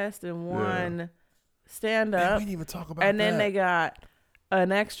one chest and one stand up. We didn't even talk about and that. then they got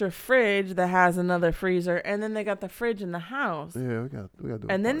an extra fridge that has another freezer, and then they got the fridge in the house. Yeah, we got to do.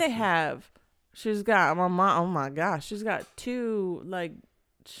 And then they have, she's got my mom. Oh my gosh, she's got 2 like.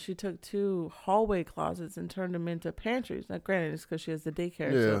 She took 2 hallway closets and turned them into pantries. Now, granted, it's because she has the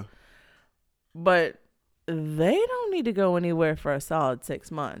daycare. Yeah. So. But they don't need to go anywhere for a solid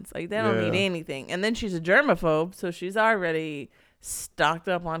 6 months. Like, they don't need anything. And then she's a germaphobe, so she's already stocked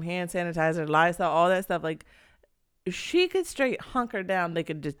up on hand sanitizer, Lysol, all that stuff. Like, she could straight hunker down. They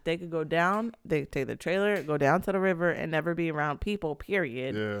could go down. They could take the trailer, go down to the river, and never be around people.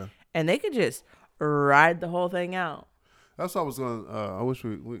 Period. Yeah. And they could just ride the whole thing out. That's what I was going to, I wish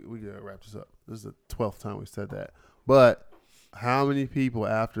we could wrap this up. This is the 12th time we said that. But how many people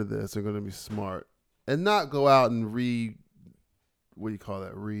after this are going to be smart and not go out and what do you call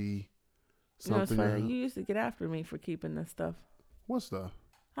that? You Something. know, it's funny. You used to get after me for keeping this stuff. What stuff?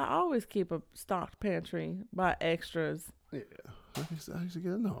 I always keep a stocked pantry, buy extras. Yeah. I used to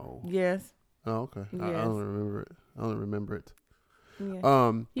get no. Yes. Oh, okay. Yes. I don't remember it. Yeah.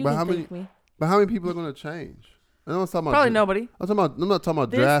 You but can how many? thank me. But how many people are going to change? I'm not talking about Probably nobody. I'm not talking about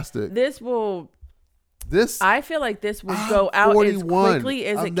drastic. I feel like this will go out 41. as quickly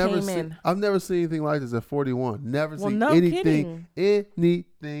as it came in. I've never seen anything like this at 41. Never seen no anything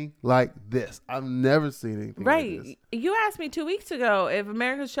like this. I've never seen anything right. like this. You asked me 2 weeks ago if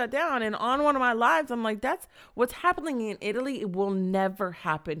America's shut down, and on one of my lives, I'm like, that's what's happening in Italy. It will never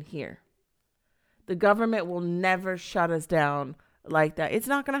happen here. The government will never shut us down like that. It's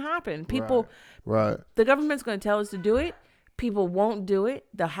not going to happen. People, right. The government's going to tell us to do it. People won't do it.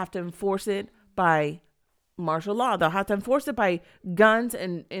 They'll have to enforce it by martial law. They'll have to enforce it by guns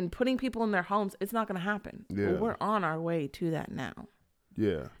and putting people in their homes. It's not going to happen. Yeah. Well, we're on our way to that now.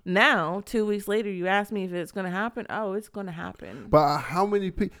 Yeah. Now, 2 weeks later, you ask me if it's going to happen. Oh, it's going to happen. But how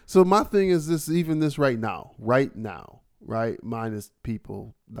many people? So my thing is this right now, right? Minus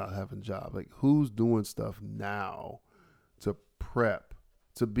people not having jobs. Like, who's doing stuff now to prep,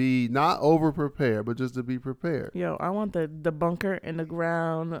 to be not over prepared, but just to be prepared? Yo, I want the bunker in the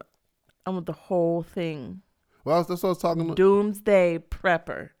ground. I want the whole thing. Well, that's what I was talking about. Doomsday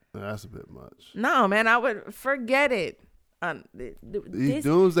prepper. That's a bit much. No, man, I would forget it.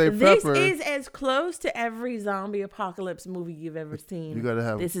 Doomsday prepper. This is as close to every zombie apocalypse movie you've ever seen. You gotta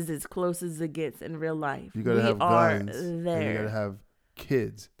have. This is as close as it gets in real life. You gotta have guns. There. And you gotta have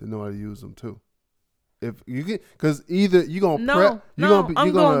kids that know how to use them too. If you get, because either you gonna prep.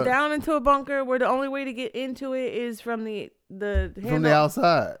 I'm going down into a bunker where the only way to get into it is from the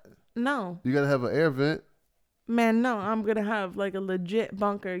outside. No, you gotta have an air vent. Man, no, I'm gonna have like a legit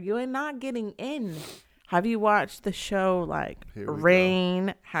bunker. You ain't not getting in. Have you watched the show like Rain?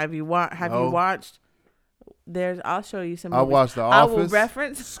 Go. Have you watched? I'll show you some. I watched The Office. I will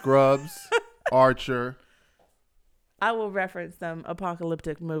reference Scrubs, Archer. I will reference some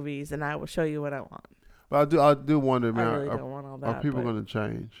apocalyptic movies, and I will show you what I want. But I do wonder, man. I really don't want all that. Are people going to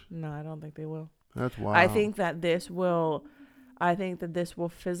change? No, I don't think they will. That's wild. I think that this will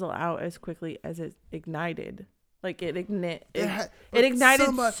fizzle out as quickly as it ignited. Like it ignited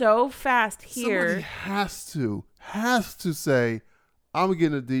somebody, so fast here. Somebody has to say, I'm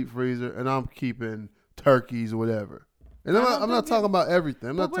getting a deep freezer and I'm keeping turkeys or whatever. And I'm not talking about everything.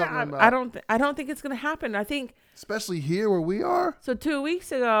 I'm not talking about. I don't think it's gonna happen. I think, especially here where we are. so 2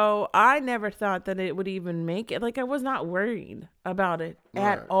 weeks ago, I never thought that it would even make it. Like, I was not worried about it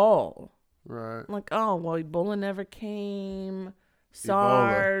at all. Right. Like, oh well, Ebola never came.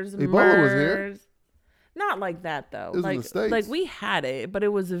 SARS, Ebola was here. Not like that though. It was in the States. Like we had it, but it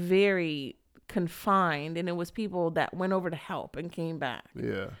was very confined, and it was people that went over to help and came back.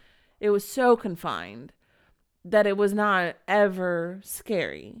 Yeah. It was so confined that it was not ever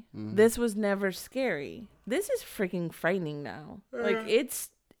scary. Mm-hmm. This was never scary. This is freaking frightening now. Like it's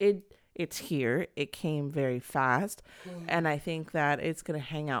here. It came very fast, and I think that it's going to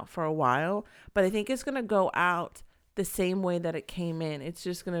hang out for a while, but I think it's going to go out the same way that it came in. It's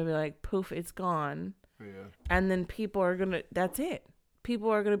just going to be like poof, it's gone. Yeah. And then people are going to, that's it. People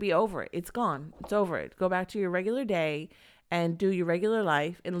are going to be over it. It's gone. It's over it. Go back to your regular day and do your regular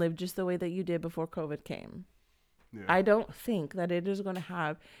life and live just the way that you did before COVID came. Yeah. I don't think that it is going to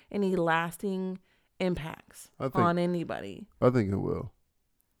have any lasting impacts on anybody. I think it will.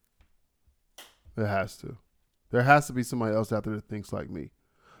 It has to. There has to be somebody else out there that thinks like me.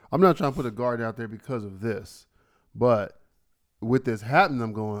 I'm not trying to put a guard out there because of this, but with this happening,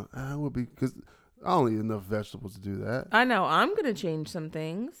 I'm going, I will be, because I don't eat enough vegetables to do that. I know. I'm going to change some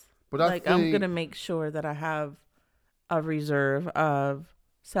things. But I'm going to make sure that I have a reserve of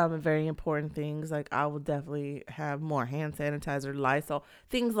some very important things. Like, I will definitely have more hand sanitizer, Lysol,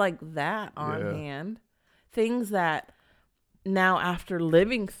 things like that on hand. Things that now, after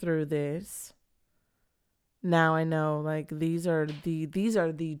living through this, now I know, like, these are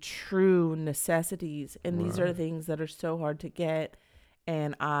the true necessities, and these are things that are so hard to get,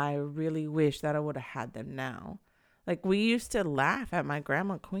 and I really wish that I would have had them now. Like, we used to laugh at my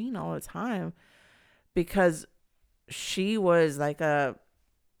grandma Queen all the time because she was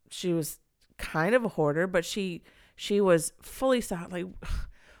she was kind of a hoarder, but she was fully stocked. Like,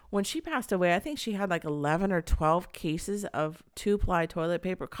 when she passed away, I think she had like 11 or 12 cases of 2-ply toilet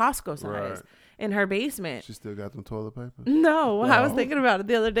paper, Costco size, in her basement. She still got them toilet paper? No, I was thinking about it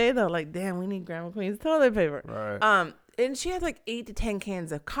the other day though. Like, damn, we need Grandma Queen's toilet paper. Right. And she had like 8 to 10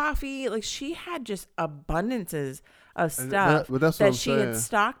 cans of coffee. Like, she had just abundances of stuff that she had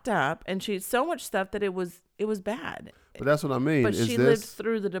stocked up, and she had so much stuff that it was bad. But that's what I mean. But she lived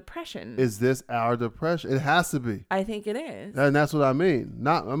through the depression. Is this our depression? It has to be. I think it is. And that's what I mean.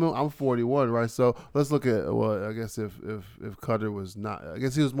 I'm 41, right? So let's look at, well, I guess if Cutter was not, I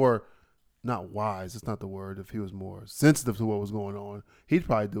guess he was more, not wise, it's not the word. If he was more sensitive to what was going on, he'd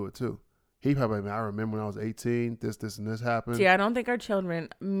probably do it too. He probably, I remember when I was 18, this and this happened. See, I don't think our children,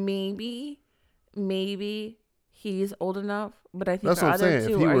 maybe he's old enough, but I think our other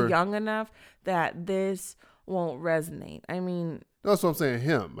two are young enough that this won't resonate. I mean, that's what I'm saying.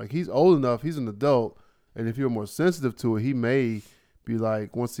 Him, like, he's old enough, he's an adult, and if you're more sensitive to it, he may be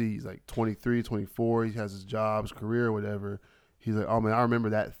like, once he's like 23, 24, he has his job, his career, whatever. He's like, oh man, I remember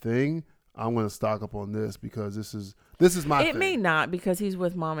that thing. I'm going to stock up on this because this is my thing. It may not, because he's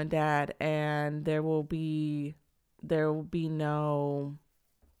with mom and dad, and there's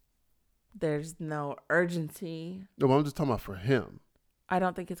no urgency. No, but I'm just talking about for him. I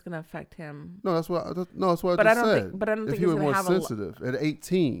don't think it's going to affect him. No, that's what I just said. But I don't think he it's were more sensitive at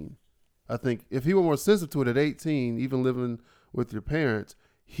 18. I think if he were more sensitive to it at 18, even living with your parents,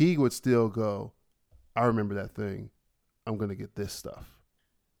 he would still go, I remember that thing. I'm going to get this stuff.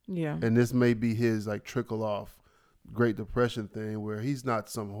 Yeah. And this may be his like trickle off Great Depression thing where he's not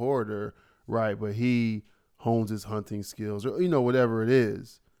some hoarder, right? But he hones his hunting skills or, whatever it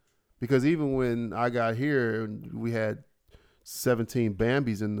is. Because even when I got here and we had 17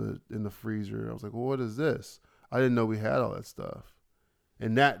 Bambis in the freezer, I was like, well, what is this? I didn't know we had all that stuff.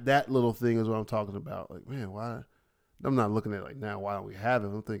 And that little thing is what I'm talking about. Like, man, why? I'm not looking at it like, now, why don't we have it?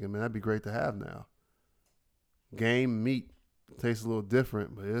 I'm thinking, man, that'd be great to have now. Game meat tastes a little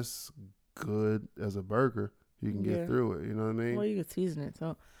different, but it's good as a burger. You can get through it. You know what I mean? Well, you can season it.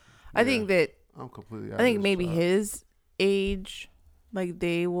 So I think that I'm completely. I think maybe his age, like,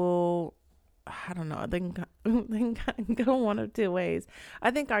 they will. I don't know. They can go one of two ways.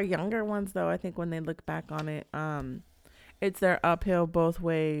 I think our younger ones, though, I think when they look back on it, it's their uphill both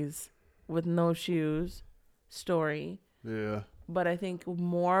ways with no shoes story. Yeah. But I think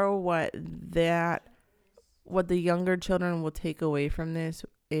more what the younger children will take away from this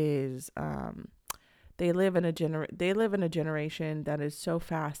is they live in a generation that is so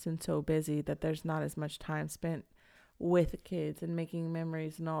fast and so busy that there's not as much time spent with kids and making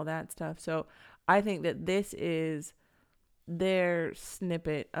memories and all that stuff. So I think that this is their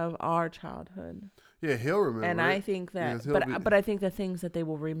snippet of our childhood. Yeah, he'll remember. And I think that, Yes, he'll be- but I think the things that they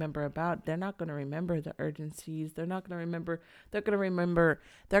will remember about, they're not going to remember the urgencies. They're not going to remember. They're going to remember.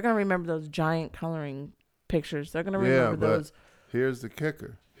 They're going to remember those giant coloring pictures. They're going to remember but those. here's the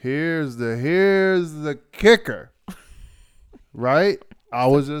kicker. Here's the kicker. Right? I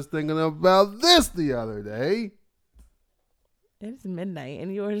was just thinking about this the other day. It's midnight,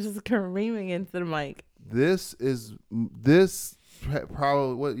 and you were just screaming into the mic. This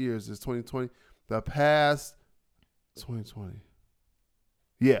probably, what year is this? 2020. The past 2020.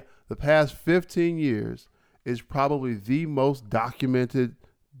 Yeah, the past 15 years is probably the most documented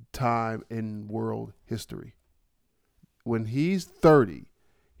time in world history. When he's 30,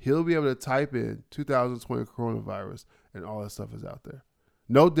 he'll be able to type in 2020 coronavirus and all that stuff is out there.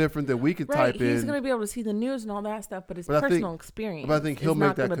 No different than we could Right, type in. he's going to be able to see the news and all that stuff, but his But I think- personal experience. But I think he'll is make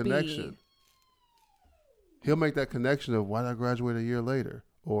not that gonna connection. He'll make that connection of why did I graduate a year later?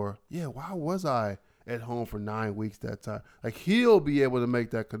 Or, yeah, why was I at home for 9 weeks that time? Like, he'll be able to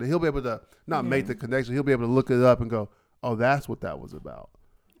make that connection. He'll be able to not make the connection. He'll be able to look it up and go, oh, that's what that was about.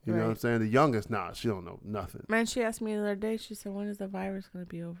 You know what I'm Right. saying? The youngest, she don't know nothing. Man, she asked me the other day. She said, "When is the virus going to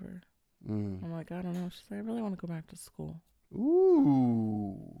be over?" Mm. I'm like, "I don't know." She said, "I really want to go back to school."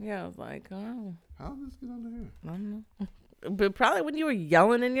 Ooh. Yeah, I was like, "Oh, How did this get under here? I don't know." But probably when you were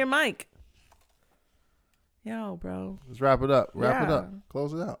yelling in your mic. Yo, bro, Let's wrap it up. Wrap it Yeah. up.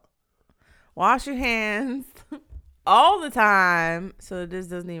 Close it out. wash your hands all the time so that this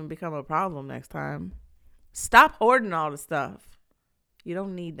doesn't even become a problem next time. Stop hoarding all the stuff. You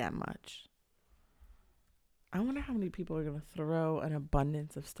don't need that much. I wonder how many people are going to throw an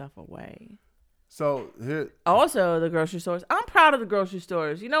abundance of stuff away. So, here. Also, the grocery stores. I'm proud of the grocery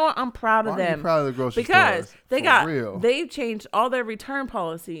stores. You know what? I'm proud of Why are you them proud of the grocery because stores? they For got real. they've changed all their return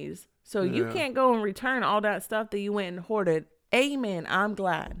policies. So you Yeah. can't go and return all that stuff that you went and hoarded. Amen. I'm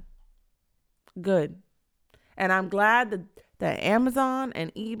glad. Good. And I'm glad that Amazon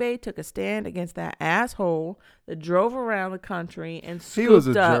and eBay took a stand against that asshole that drove around the country and scooped He was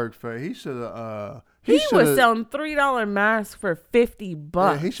a up. jerk face. He should have. He was selling $3 masks for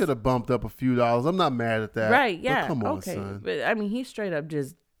 $50. Yeah, he should have bumped up a few dollars. I'm not mad at that. Right, But yeah. come on, okay. son. But I mean, he straight up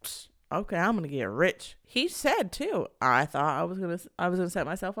just, okay, I'm going to get rich. He said too, I thought I was going to set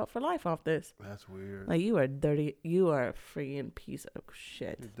myself up for life off this. That's weird. Like, you are dirty. You are a freaking piece of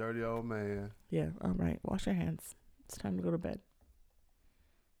shit. You dirty old man. Yeah. All right. Wash your hands. It's time to go to bed.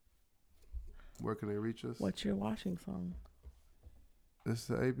 Where can they reach us? What's your washing song? It's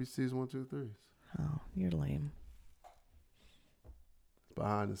the ABCs 1, 2, 3. Oh, you're lame.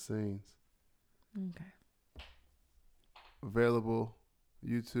 Behind the scenes. Okay. Available.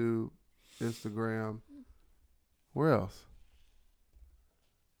 YouTube, Instagram. Where else?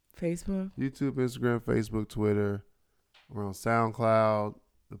 Facebook. YouTube, Instagram, Facebook, Twitter. We're on SoundCloud.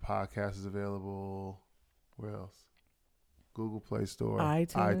 The podcast is available. Where else? Google Play Store.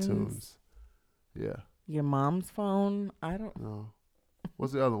 iTunes. Yeah. Your mom's phone. I don't No.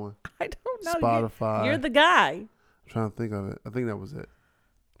 What's the other one? know. Spotify. You're the guy. I'm trying to think of it. I think that was it.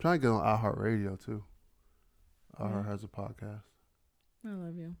 I'm trying to get on iHeartRadio too. iHeart has a podcast. I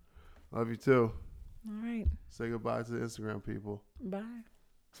love you. Love you too. All right. Say goodbye to the Instagram people. Bye.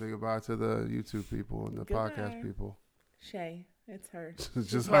 Say goodbye to the YouTube people and the Goodbye. podcast people. Shay. It's her. It's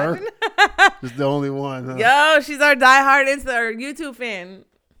just What? her. Just the only one. Huh? Yo, she's our diehard our YouTube fan.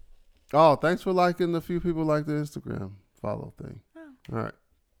 Oh, thanks for liking. A few people like the Instagram follow thing. Oh. All right.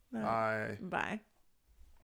 No. Bye. Bye.